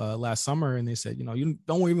know, last summer, and they said, you know, you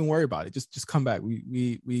don't even worry about it. Just come back.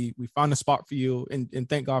 We found a spot for you, and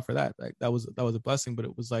thank God for that. Like that was a blessing. But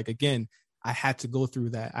it was like, again, I had to go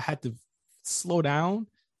through that. I had to slow down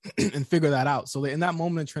and figure that out. So in that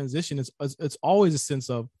moment of transition, it's always a sense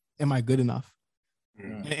of, am I good enough?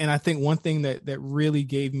 And I think one thing that really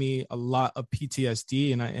gave me a lot of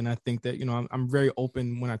PTSD, and I think that, you know, I'm very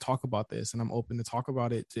open when I talk about this, and I'm open to talk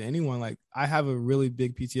about it to anyone. Like I have a really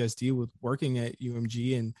big PTSD with working at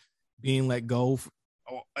UMG and being let go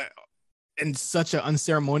in such an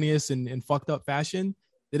unceremonious and fucked up fashion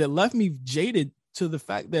that it left me jaded to the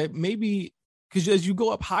fact that maybe, because as you go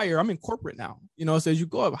up higher, I'm in corporate now, you know, so as you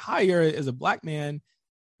go up higher as a Black man,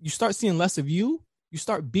 you start seeing less of you, you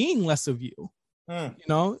start being less of you. You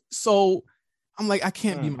know, so I'm like, I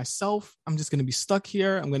can't be myself. I'm just going to be stuck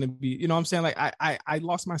here. I'm going to be, you know what I'm saying? Like I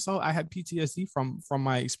lost myself. I had PTSD from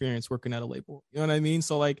my experience working at a label. You know what I mean?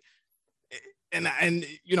 So like, and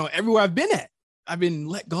you know, everywhere I've been at, I've been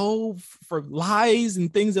let go for lies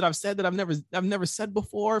and things that I've said that I've never said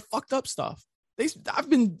before, fucked up stuff. I've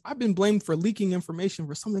been blamed for leaking information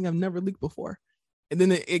for something I've never leaked before. And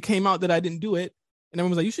then it came out that I didn't do it. And everyone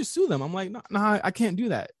was like, you should sue them. I'm like, no, I can't do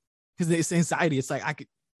that. Because it's anxiety. It's like, I could,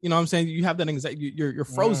 you know what I'm saying? You have that anxiety. You're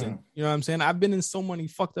frozen. You know what I'm saying? I've been in so many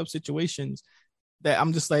fucked up situations that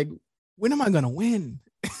I'm just like, when am I going to win?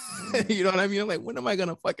 You know what I mean? I'm like, when am I going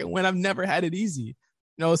to fucking win? I've never had it easy, you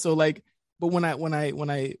know? So like, but when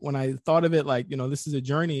I thought of it, like, you know, this is a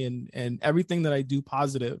journey, and everything that I do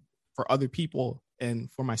positive for other people and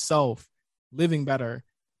for myself, living better,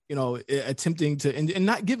 you know, attempting to, and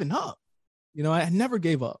not giving up, you know, I never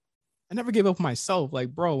gave up. I never gave up myself. Like,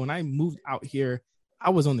 bro, when I moved out here, I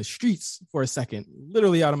was on the streets for a second,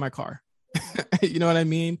 literally out of my car. You know what I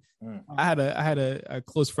mean? I had a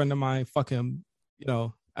close friend of mine, fuck him, you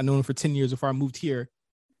know, I known him for 10 years before I moved here.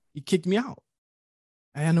 He kicked me out.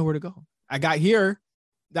 I had nowhere to go. I got here,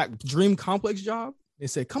 that dream complex job. They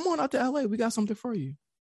said, come on out to LA. We got something for you.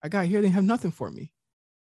 I got here. They have nothing for me.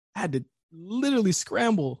 I had to literally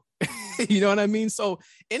scramble. You know what I mean? So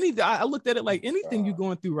I looked at it like anything you're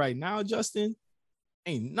going through right now, Justin,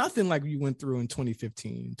 ain't nothing like you went through in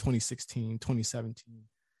 2015, 2016, 2017.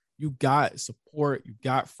 You got support, you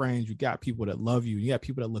got friends, you got people that love you, you got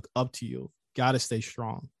people that look up to you. Got to stay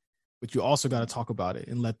strong, but you also got to talk about it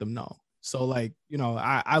and let them know. So like, you know,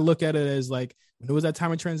 I look at it as like, when it was that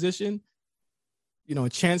time of transition, you know,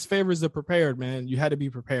 chance favors the prepared, man. You had to be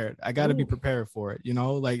prepared. I got to be prepared for it, you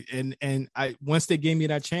know, like, and once they gave me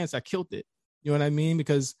that chance, I killed it. You know what I mean?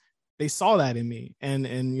 Because they saw that in me. And,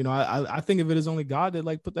 you know, I think of it as only God that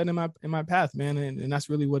like put that in my path, man. And that's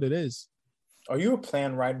really what it is. Are you a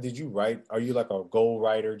plan writer? Did you write? Are you like a goal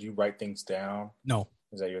writer? Do you write things down? No.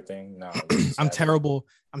 Is that your thing? No. I'm terrible.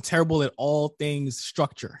 I'm terrible at all things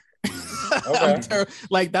structure. Okay.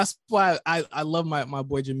 Like that's why I love my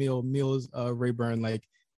boy Jamil Mills Rayburn. Like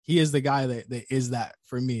he is the guy that is that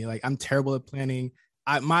for me. Like I'm terrible at planning.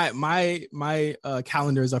 My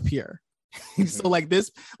calendar is up here. So like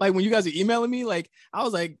this, like when you guys are emailing me, like I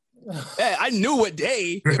was like, hey, I knew what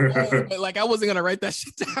day it was, but like I wasn't gonna write that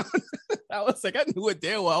shit down. I was like, I knew what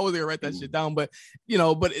day it was. I wasn't gonna write that shit down. But you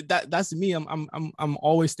know, but that's me. I'm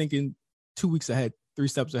always thinking 2 weeks ahead, 3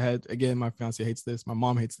 steps ahead. Again, my fiance hates this, my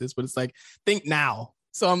mom hates this, but it's like think now.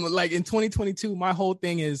 So I'm like in 2022, my whole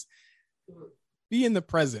thing is be in the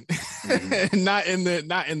present, not in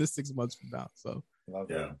the 6 months from now. So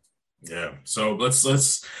yeah. So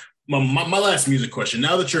let's my last music question.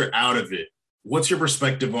 Now that you're out of it, what's your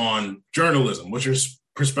perspective on journalism? What's your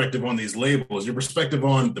perspective on these labels? Your perspective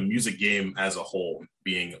on the music game as a whole,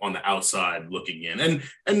 being on the outside looking in,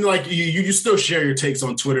 and like you still share your takes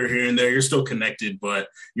on Twitter here and there. You're still connected, but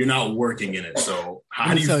you're not working in it. So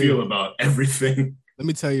how do you feel about everything? Let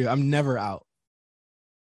me tell you, I'm never out.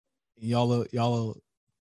 Y'all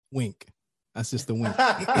wink. That's just the wink.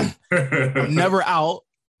 I'm never out.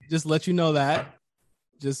 Just let you know that.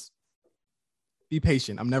 Just Be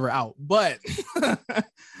patient. I'm never out. But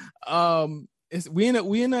we in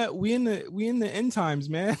the end times,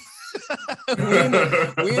 man.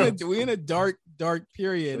 we in a dark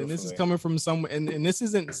period, and this is coming from someone. And this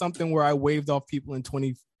isn't something where I waved off people in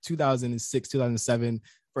 2006, 2007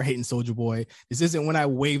 for hating Soulja Boy. This isn't when I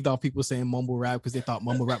waved off people saying mumble rap because they thought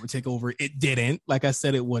mumble rap would take over. It didn't. Like I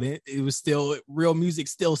said, it wouldn't. It was still real music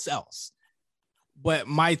still sells. But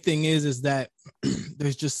my thing is that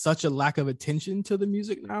there's just such a lack of attention to the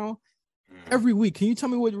music now. Every week, can you tell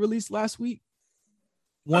me what released last week?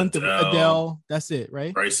 Adele. That's it,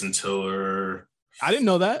 right? Bryson Tiller. I didn't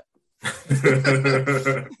know that.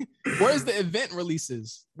 Where's the event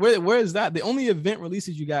releases? Where is that? The only event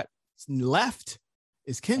releases you got left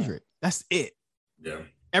is Kendrick. That's it. Yeah.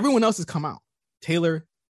 Everyone else has come out. Taylor,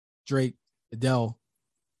 Drake, Adele.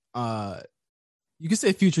 You can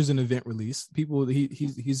say Future's an event release. People,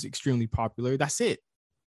 he's extremely popular. That's it.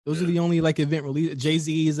 Those are the only like event release.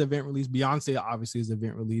 Jay-Z is event release. Beyonce obviously is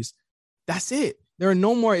event release. That's it. There are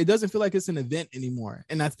no more. It doesn't feel like it's an event anymore.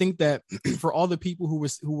 And I think that for all the people who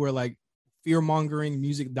were like fear mongering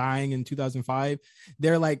music dying in 2005,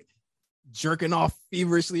 they're like jerking off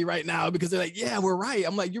feverishly right now because they're like, yeah, we're right.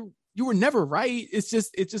 I'm like, you were never right. It's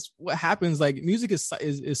just what happens. Like music is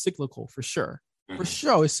cyclical for sure. For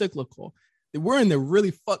sure, it's cyclical. We're in the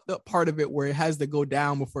really fucked up part of it where it has to go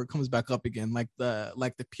down before it comes back up again. Like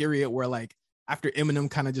the period where like after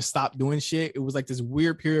Eminem kind of just stopped doing shit, it was like this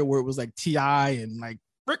weird period where it was like T.I. and like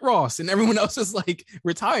Rick Ross and everyone else is like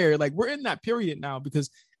retired. Like we're in that period now because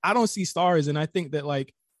I don't see stars. And I think that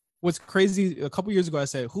like what's crazy, a couple years ago, I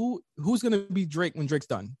said, who's going to be Drake when Drake's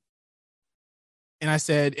done? And I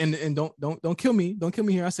said, and don't kill me. Don't kill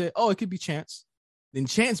me here. I said, oh, it could be Chance. Then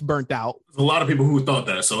Chance burnt out. There's a lot of people who thought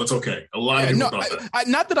that, so it's okay. A lot of people thought that.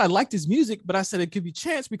 Not that I liked his music, but I said it could be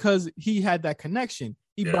Chance because he had that connection.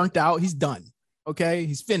 He burnt out. He's done. Okay,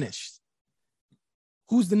 he's finished.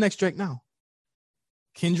 Who's the next Drake now?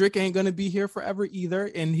 Kendrick ain't gonna be here forever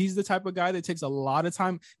either, and he's the type of guy that takes a lot of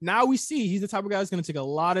time. Now we see he's the type of guy that's gonna take a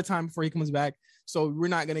lot of time before he comes back. So we're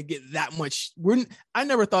not gonna get that much. I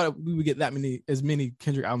never thought we would get as many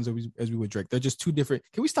Kendrick albums as we would Drake. They're just two different.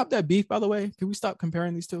 Can we stop that beef, by the way? Can we stop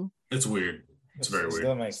comparing these two? It's weird. It's very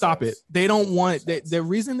weird. Stop it. They don't want it. The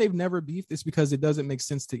reason they've never beefed is because it doesn't make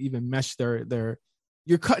sense to even mesh their.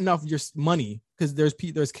 You're cutting off your money because there's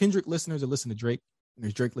Kendrick listeners that listen to Drake. And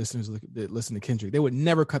there's Drake listeners that listen to Kendrick. They would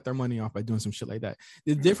never cut their money off by doing some shit like that.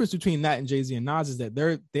 The difference between that and Jay-Z and Nas is that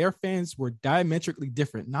their fans were diametrically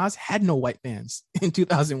different. Nas had no white fans in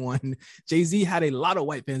 2001. Jay-Z had a lot of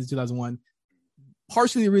white fans in 2001.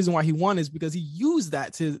 Partially the reason why he won is because he used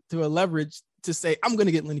that to a leverage to say, I'm going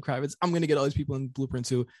to get Lenny Kravitz. I'm going to get all these people in Blueprint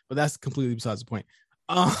too. But that's completely besides the point.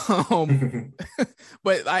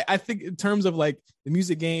 But I think in terms of like the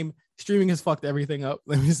music game, streaming has fucked everything up.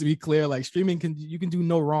 Let me just be clear. Like streaming you can do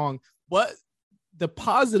no wrong. But the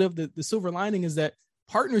positive, the silver lining is that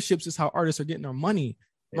partnerships is how artists are getting their money.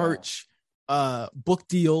 Merch, book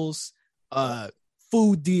deals,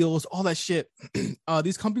 food deals, all that shit.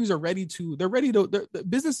 These companies are the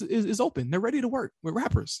business is open. They're ready to work with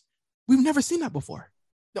rappers. We've never seen that before.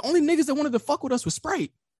 The only niggas that wanted to fuck with us was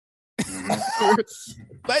Sprite.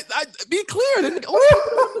 But be clear,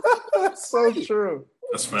 that's so true.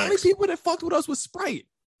 That's facts. The only people that fucked with us was Sprite.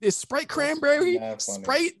 There's Sprite Cranberry,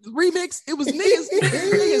 Sprite Remix. It was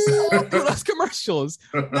niggas fucked with us commercials.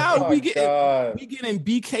 Now we getting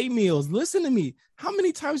BK meals. Listen to me. How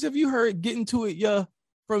many times have you heard "Get Into It"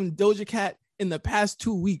 from Doja Cat in the past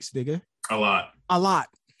 2 weeks, nigga? A lot.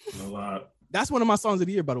 That's one of my songs of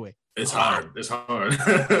the year, by the way. It's hard. A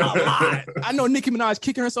lot. I know Nicki Minaj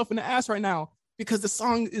kicking herself in the ass right now because the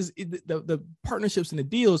song is the partnerships and the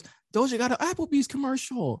deals. Doja got an Applebee's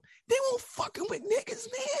commercial. They won't fucking with niggas,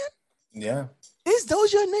 man. Yeah. Is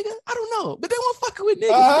Doja a nigga? I don't know, but they won't fucking with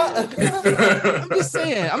niggas.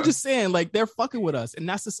 I'm just saying, like they're fucking with us, and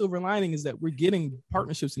that's the silver lining is that we're getting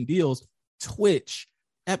partnerships and deals. Twitch,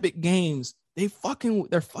 Epic Games, they're fucking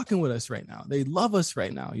with us right now. They love us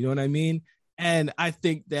right now. You know what I mean? And I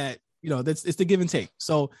think that, it's the give and take.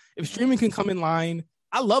 So if streaming can come in line,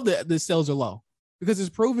 I love that the sales are low because it's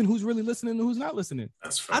proven who's really listening and who's not listening.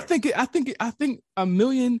 That's fact. I think a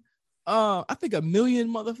million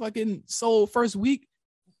motherfucking sold first week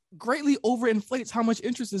greatly overinflates how much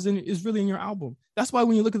interest is really in your album. That's why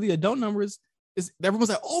when you look at the adult numbers, everyone's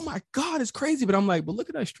like, oh my God, it's crazy. But I'm like, but look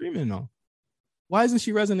at that streaming though. Why isn't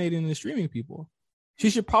she resonating in the streaming people? She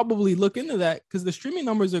should probably look into that because the streaming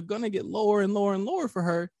numbers are going to get lower and lower and lower for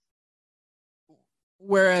her.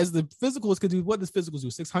 Whereas the physicals could do, what does physicals do?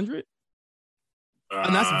 600?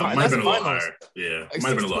 And that's might have been a little higher. Yeah, like might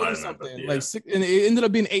have been a little higher. Something. Yeah. And it ended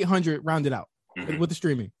up being 800 rounded out. with the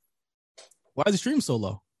streaming. Why is the stream so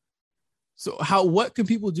low? So what can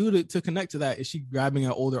people do to connect to that? Is she grabbing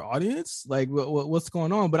an older audience? Like what's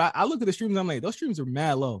going on? But I look at the streams, I'm like, those streams are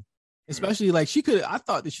mad low. Especially like I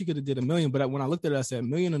thought that she could have did 1 million, but when I looked at it, I said 1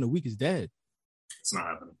 million in a week is dead. It's not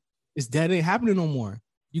happening. It's dead. It ain't happening no more.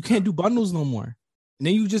 You can't do bundles no more. And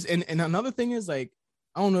then you just, and another thing is like,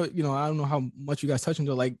 I don't know how much you guys touched on,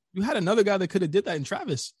 like you had another guy that could have did that in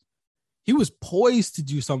Travis. He was poised to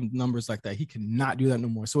do some numbers like that. He cannot do that no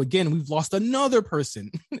more. So again, we've lost another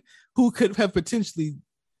person who could have potentially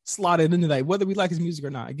slotted into that, whether we like his music or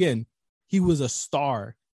not. Again, he was a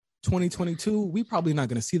star. 2022, we probably not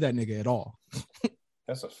going to see that nigga at all.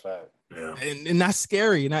 That's a fact. Yeah. And that's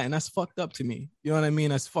scary. And that's fucked up to me. You know what I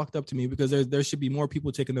mean? That's fucked up to me because there should be more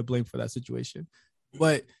people taking the blame for that situation.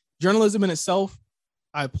 But journalism in itself,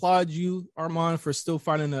 I applaud you, Armand, for still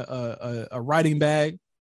finding a writing bag.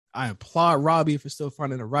 I applaud Robbie for still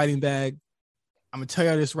finding a writing bag. I'm going to tell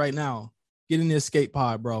you this right now. Get in the escape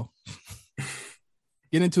pod, bro.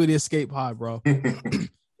 Get into the escape pod, bro.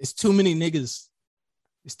 It's too many niggas.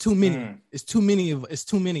 It's too many. It's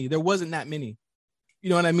too many. There wasn't that many. You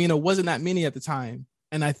know what I mean? It wasn't that many at the time.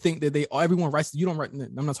 And I think that everyone writes, you don't write,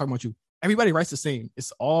 I'm not talking about you. Everybody writes the same.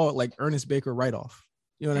 It's all like Ernest Baker write-off.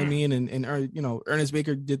 You know what I mean? And you know, Ernest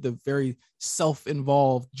Baker did the very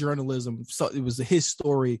self-involved journalism. So it was his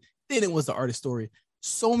story. Then it was the artist story.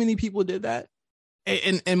 So many people did that.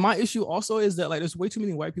 And my issue also is that like there's way too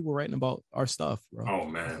many white people writing about our stuff, bro. Oh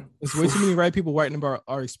man. There's way too many white people writing about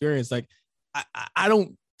our experience. Like I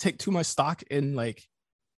don't take too much stock in like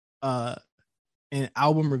in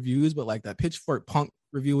album reviews, but like that Pitchfork Punk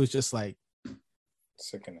review was just like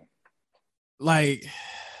sickening. Like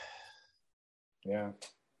yeah.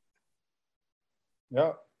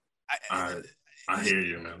 I hear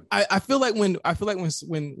you, man. I feel like when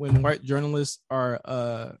white journalists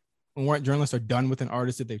are when white journalists are done with an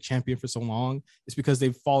artist that they've championed for so long, it's because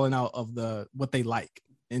they've fallen out of what they like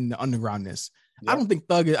in the undergroundness. Yeah. I think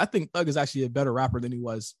Thug is actually a better rapper than he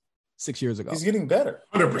was 6 years ago. He's getting better.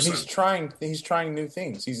 100%. He's trying new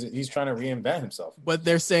things. He's trying to reinvent himself. But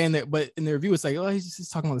they're saying that, but in the review, it's like, oh, he's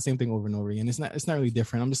just talking about the same thing over and over again. It's not really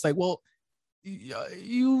different. I'm just like, well,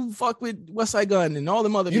 you fuck with West Side Gun and all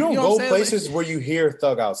the other. You don't go places where you hear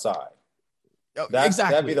Thug outside.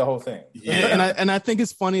 Exactly. That'd be the whole thing. Yeah. And I think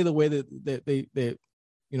it's funny the way that they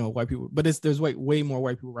you know, white people, but there's way more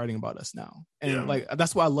white people writing about us now. And like,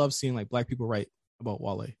 that's why I love seeing like black people write about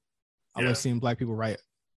Wale. I love seeing black people write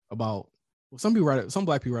about, some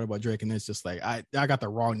black people write about Drake, and it's just like, I got the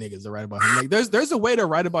wrong niggas to write about him. Like there's a way to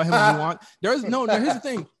write about him if you want. Here's the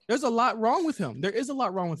thing. There's a lot wrong with him. There is a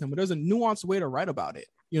lot wrong with him, but there's a nuanced way to write about it.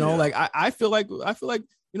 You know, like I feel like,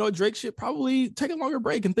 you know, Drake should probably take a longer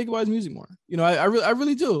break and think about his music more. You know, I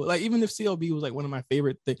really do. Like, even if CLB was like one of my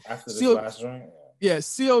favorite things. After this last joint? Yeah,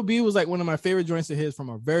 CLB was like one of my favorite joints of his from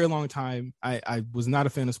a very long time. I was not a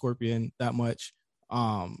fan of Scorpion that much.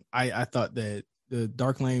 I thought that the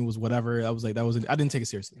Dark Lane was whatever. I didn't take it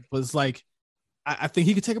seriously. But it's like, I think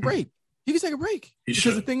he could take a break. He could take a break.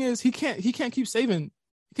 Because the thing is, he can't keep saving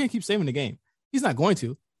the game. He's not going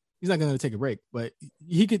to. He's not going to take a break, but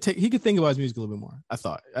he could think about his music a little bit more. I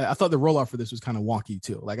thought the rollout for this was kind of wonky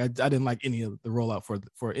too. Like I didn't like any of the rollout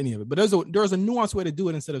for any of it, but there's a nuanced way to do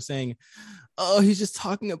it instead of saying, oh, he's just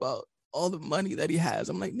talking about all the money that he has.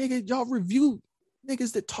 I'm like, nigga, y'all review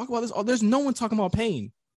niggas that talk about this. Oh, there's no one talking about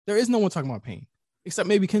pain. There is no one talking about pain except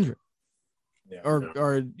maybe Kendrick.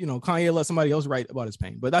 Or you know, Kanye let somebody else write about his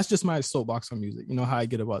pain, but that's just my soapbox on music. You know how I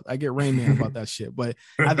get Rain Man about that shit. But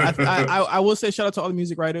I will say shout out to all the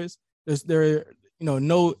music writers. You know,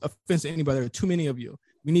 no offense to anybody, there are too many of you.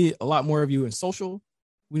 We need a lot more of you in social.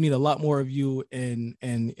 We need a lot more of you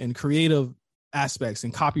in creative aspects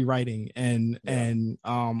and copywriting and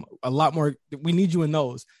a lot more. We need you in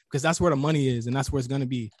those because that's where the money is, and that's where it's going to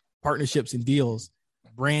be. Partnerships and deals,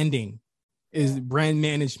 branding is brand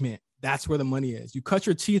management. That's where the money is. You cut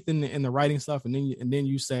your teeth in the writing stuff, and then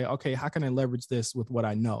you say, okay, how can I leverage this with what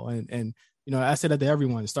I know? And you know, I said that to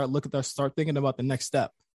everyone. Start thinking about the next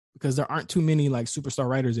step, because there aren't too many like superstar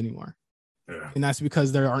writers anymore, and that's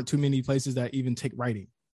because there aren't too many places that even take writing.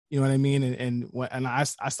 You know what I mean? And I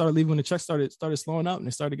started leaving when the check started slowing up, and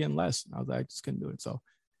it started getting less. And I was like, I just couldn't do it. So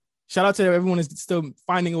shout out to everyone is still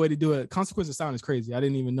finding a way to do it. Consequence of Sound is crazy. I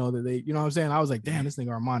didn't even know that they, you know what I'm saying? I was like, damn, this nigga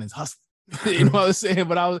Armand is hustling. You know what I'm saying?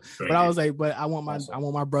 But I was like, but I want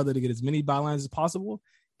my brother to get as many bylines as possible,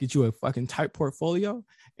 get you a fucking tight portfolio,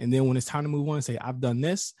 and then when it's time to move on, say, I've done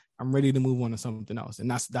this, I'm ready to move on to something else. And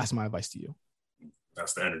that's my advice to you.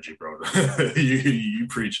 That's the energy, bro. you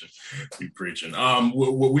preaching, you preaching.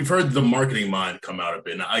 We've heard the marketing mind come out a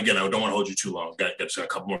bit. Now, again, I don't want to hold you too long. Got a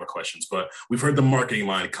couple more questions, but we've heard the marketing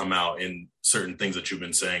mind come out in certain things that you've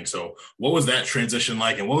been saying. So, what was that transition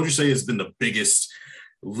like, and what would you say has been the biggest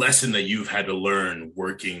lesson that you've had to learn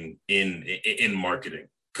working in marketing?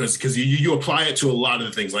 Because you apply it to a lot of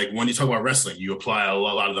the things. Like when you talk about wrestling, you apply a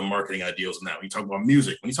lot of the marketing ideas in that. When you talk about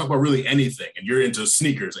music, when you talk about really anything, and you're into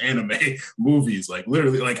sneakers, anime, movies, like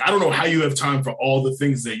literally, like I don't know how you have time for all the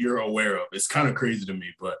things that you're aware of. It's kind of crazy to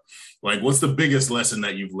me. But like, what's the biggest lesson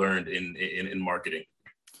that you've learned in marketing?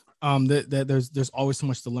 That there's always so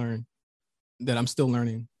much to learn that I'm still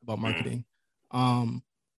learning about marketing.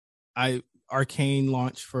 Arcane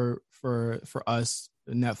launched for us.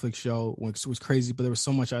 The Netflix show was crazy, but there was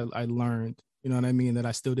so much I learned, you know what I mean, that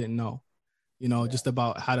I still didn't know, you know, just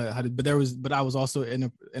about how to, but I was also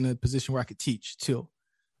in a position where I could teach too.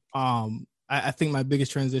 I think my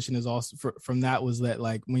biggest transition is also from that was that,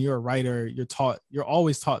 like, when you're a writer, you're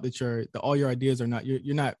always taught that all your ideas are not,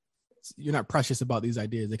 you're not precious about these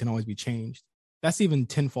ideas. They can always be changed. That's even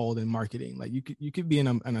tenfold in marketing. Like you could be in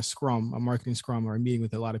a scrum, a marketing scrum, or a meeting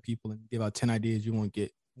with a lot of people and give out 10 ideas. You won't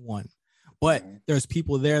get one. But there's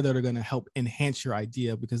people there that are going to help enhance your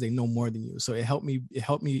idea because they know more than you. So it helped me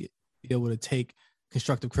be able to take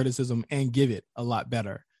constructive criticism and give it a lot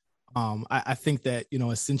better. I think that, you know,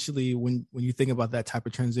 essentially when you think about that type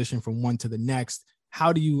of transition from one to the next,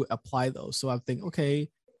 how do you apply those? So I think, okay,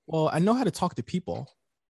 well, I know how to talk to people.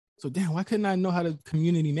 So damn, why couldn't I know how to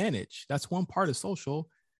community manage? That's one part of social.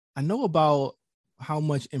 I know about how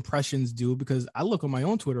much impressions do because I look on my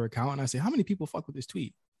own Twitter account and I say, how many people fuck with this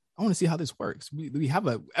tweet? I want to see how this works. We have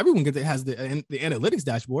everyone has the analytics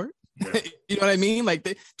dashboard. Yeah. You know what I mean?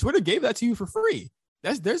 Like Twitter gave that to you for free.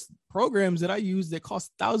 There's programs that I use that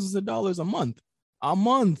cost thousands of dollars a month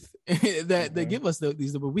that give us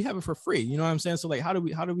these, but we have it for free. You know what I'm saying? So like, how do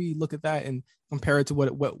we look at that and compare it to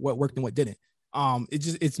what worked and what didn't?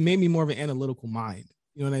 It's made me more of an analytical mind.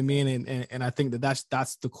 You know what I mean? And I think that's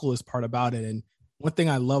the coolest part about it. And one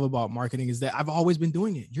thing I love about marketing is that I've always been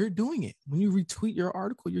doing it. You're doing it. When you retweet your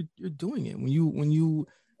article, you're doing it. When you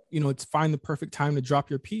it's find the perfect time to drop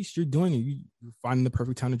your piece, you're doing it. You're finding the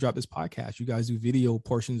perfect time to drop this podcast. You guys do video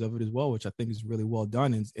portions of it as well, which I think is really well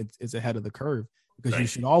done. And it's ahead of the curve because you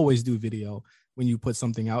should always do video when you put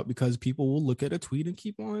something out because people will look at a tweet and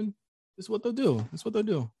keep on. This is what they'll do.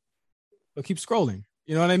 They'll keep scrolling.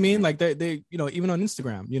 You know what I mean? Like they even on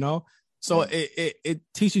Instagram, you know? So it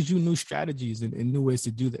teaches you new strategies and new ways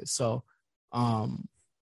to do this. So,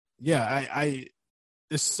 there's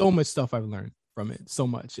so much stuff I've learned from it, so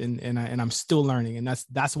much, and I'm still learning, and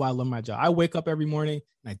that's why I love my job. I wake up every morning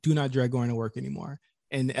and I do not dread going to work anymore.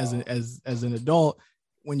 And as an adult,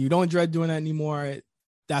 when you don't dread doing that anymore,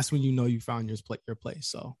 that's when you know you found your place.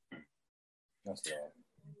 So that's right.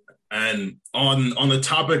 And on the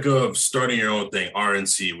topic of starting your own thing,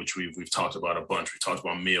 RNC, which we've talked about a bunch. We talked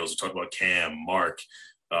about Meals, we talked about Cam, Mark,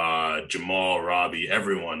 Jamal, Robbie,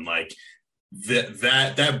 everyone. Like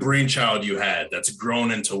that brainchild you had that's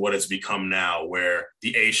grown into what it's become now, where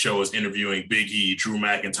the A Show is interviewing Big E, Drew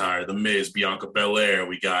McIntyre, The Miz, Bianca Belair.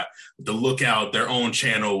 We got The Lookout, their own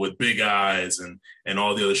channel with Big Eyes and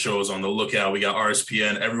all the other shows on The Lookout. We got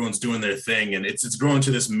RSPN. Everyone's doing their thing, and it's grown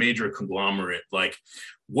to this major conglomerate. Like,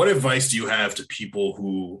 what advice do you have to people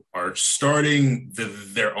who are starting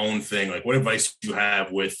their own thing? Like, what advice do you have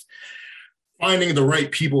with finding the right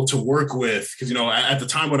people to work with? Because, you know, at the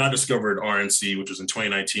time when I discovered RNC, which was in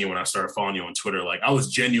 2019, when I started following you on Twitter, like I was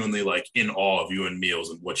genuinely like in awe of you and Meals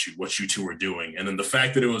and what you two were doing. And then the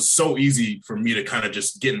fact that it was so easy for me to kind of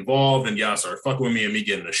just get involved and y'all started fucking with me and me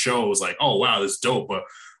getting a show, was like, oh, wow, this is dope. But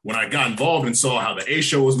when I got involved and saw how the A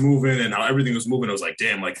Show was moving and how everything was moving, I was like,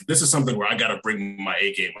 damn, like this is something where I got to bring my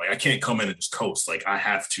A game. Like I can't come in and just coast. Like I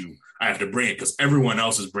have to bring it because everyone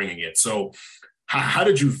else is bringing it. So how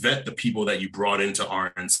did you vet the people that you brought into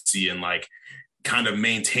RNC and like kind of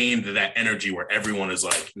maintain that energy where everyone is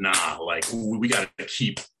like, nah, like we got to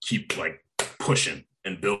keep like pushing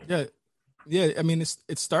and building? Yeah. I mean,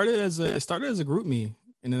 it started as a group me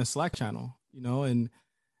and in a Slack channel, you know, and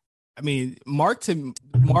I mean, Mark,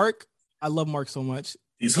 I love Mark so much.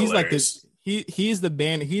 He's like this. He is the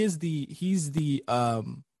banner. He is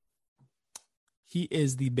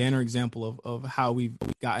the banner example of how we've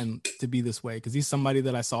gotten to be this way. Because he's somebody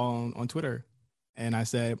that I saw on Twitter, and I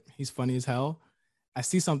said he's funny as hell. I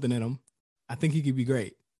see something in him. I think he could be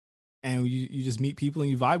great. And you just meet people and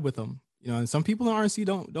you vibe with them, you know. And some people in RNC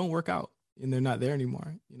don't work out, and they're not there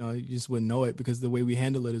anymore. You know, you just wouldn't know it because the way we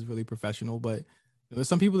handle it is really professional, but there's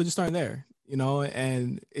some people that just aren't there, you know,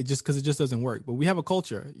 and it just doesn't work. But we have a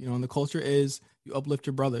culture, you know, and the culture is you uplift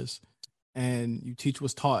your brothers and you teach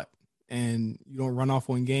what's taught, and you don't run off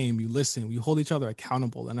one game. You listen, we hold each other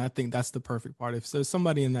accountable. And I think that's the perfect part. If there's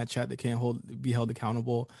somebody in that chat that can't be held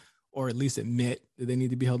accountable, or at least admit that they need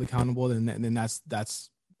to be held accountable, then that's,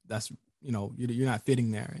 you know, you're not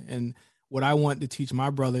fitting there. And what I want to teach my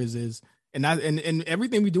brothers is, and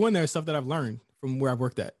everything we do in there is stuff that I've learned from where I've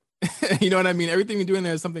worked at. You know what I mean? Everything we do in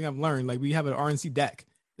there is something I've learned. Like, we have an RNC deck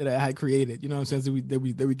that I had created, you know what I'm saying? So that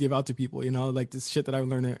we give out to people, you know, like this shit that I've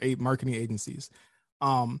learned in 8 marketing agencies.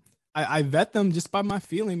 I vet them just by my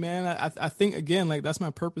feeling, man. I think, again, like, that's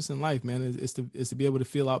my purpose in life, man, is to be able to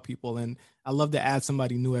feel out people. And I love to add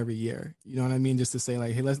somebody new every year. You know what I mean? Just to say,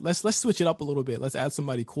 like, hey, let's switch it up a little bit. Let's add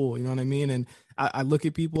somebody cool. You know what I mean? And I look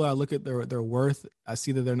at people, I look at their worth. I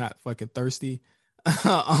see that they're not fucking thirsty.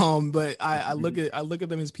 But I look at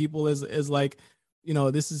them as people, as like, you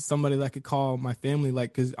know, this is somebody that I could call my family.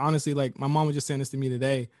 Like, because honestly, like, my mom was just saying this to me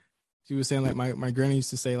today. She was saying, like, my granny used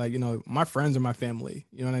to say, like, you know, my friends are my family.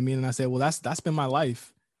 You know what I mean? And I said, well, that's been my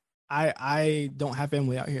life. I don't have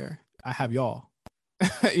family out here. I have y'all.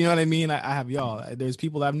 You know what I mean? I have y'all. There's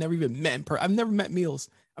people that I've never even met I've never met Meals.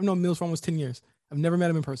 I've known Meals for almost 10 years. I've never met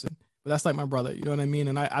him in person, but that's like my brother. You know what I mean?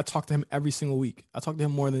 And I talk to him every single week. I talk to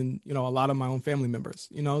him more than, you know, a lot of my own family members,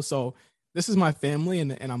 you know? So this is my family,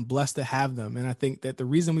 and I'm blessed to have them. And I think that the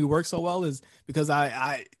reason we work so well is because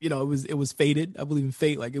I you know, it was fated. I believe in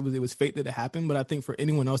fate. Like, it was fate that it happened. But I think for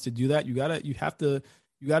anyone else to do that, you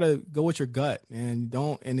gotta go with your gut, and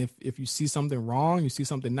if you see something wrong, you see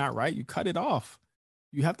something not right, you cut it off.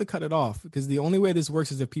 You have to cut it off, because the only way this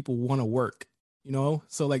works is if people want to work, you know?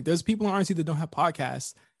 So, like, there's people in RNC that don't have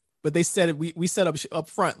podcasts, but they said it, we set up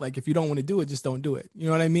front, like, if you don't want to do it, just don't do it. You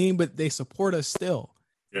know what I mean? But they support us still.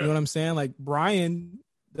 Yeah. You know what I'm saying? Like, Brian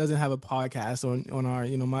doesn't have a podcast on our,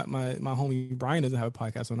 you know, my homie Brian doesn't have a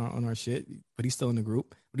podcast on our shit, but he's still in the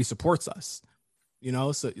group, but he supports us, you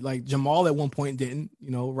know? So, like, Jamal at one point didn't,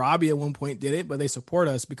 you know, Robbie at one point did it, but they support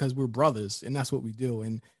us because we're brothers, and that's what we do.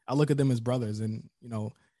 And I look at them as brothers. And, you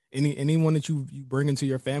know, anyone that you bring into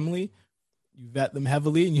your family, you vet them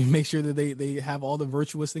heavily, and you make sure that they have all the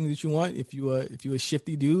virtuous things that you want. If you're a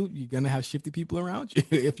shifty dude, you're gonna have shifty people around you.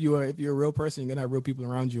 If you're a real person, you're gonna have real people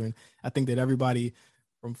around you. And I think that everybody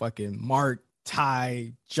from fucking Mark,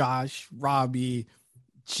 Ty, Josh, Robbie,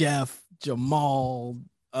 Jeff, Jamal,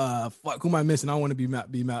 who am I missing? I want to be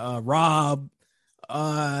Rob,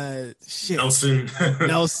 shit,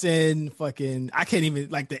 Nelson, fucking, I can't even,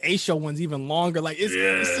 like, the A show one's even longer. Like, it's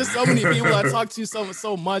just so many people I talk to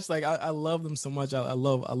so much. Like, I love them so much. I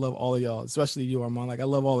love all of y'all, especially you, Armand. Like, I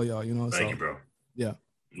love all of y'all, you know. Thank you, bro. Yeah.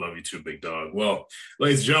 Love you too, big dog. Well,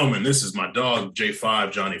 ladies and gentlemen, this is my dog,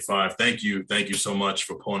 J5, Johnny 5. Thank you so much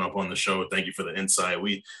for pulling up on the show. Thank you for the insight.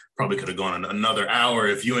 We probably could have gone another hour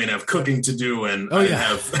if you ain't have cooking to do, and I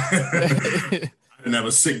didn't have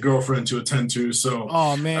a sick girlfriend to attend to. So,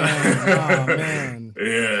 oh man.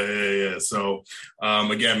 Yeah. So,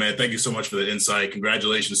 again, man, thank you so much for the insight.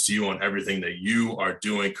 Congratulations to you on everything that you are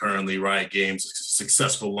doing currently. Riot Games,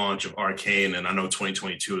 successful launch of Arcane, and I know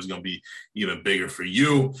 2022 is going to be even bigger for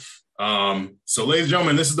you. So, ladies and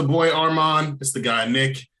gentlemen, this is the boy Armand. It's the guy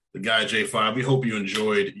Nick, the guy J5. We hope you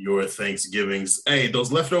enjoyed your Thanksgivings. Hey,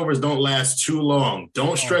 those leftovers don't last too long.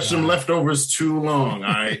 Don't stretch them leftovers too long.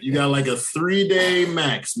 All right. You got like a 3-day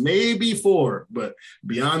max, maybe 4, but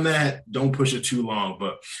beyond that, don't push it too long.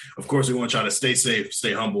 But of course, we want y'all to stay safe,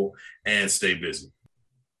 stay humble, and stay busy.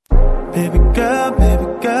 Baby girl,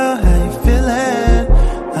 how you feeling?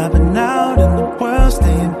 I've been out in the world,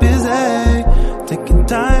 staying busy, taking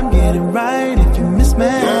time, getting right if you miss me.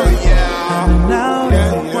 Oh, yeah. I've been out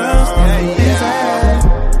in the world, staying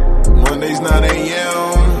busy. Mondays 9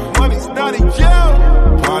 a.m. Mondays 9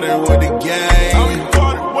 a.m. Party with the gang.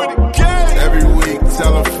 Every week,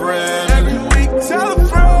 tell a friend.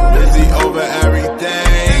 Busy over everything.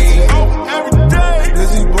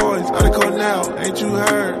 Busy boys, gotta call now. Ain't you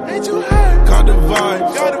heard? Got the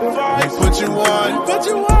vibes. They put you on.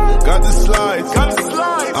 Got the slides.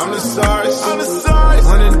 I'm the stars.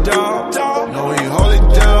 Running down. No, we hold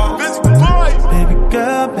it down.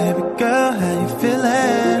 Baby girl, how you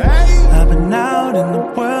feeling? I've been out in the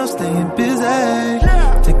world, staying busy,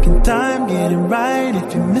 taking time, getting right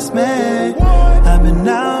if you miss me. I've been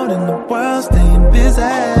out in the world, staying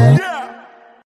busy.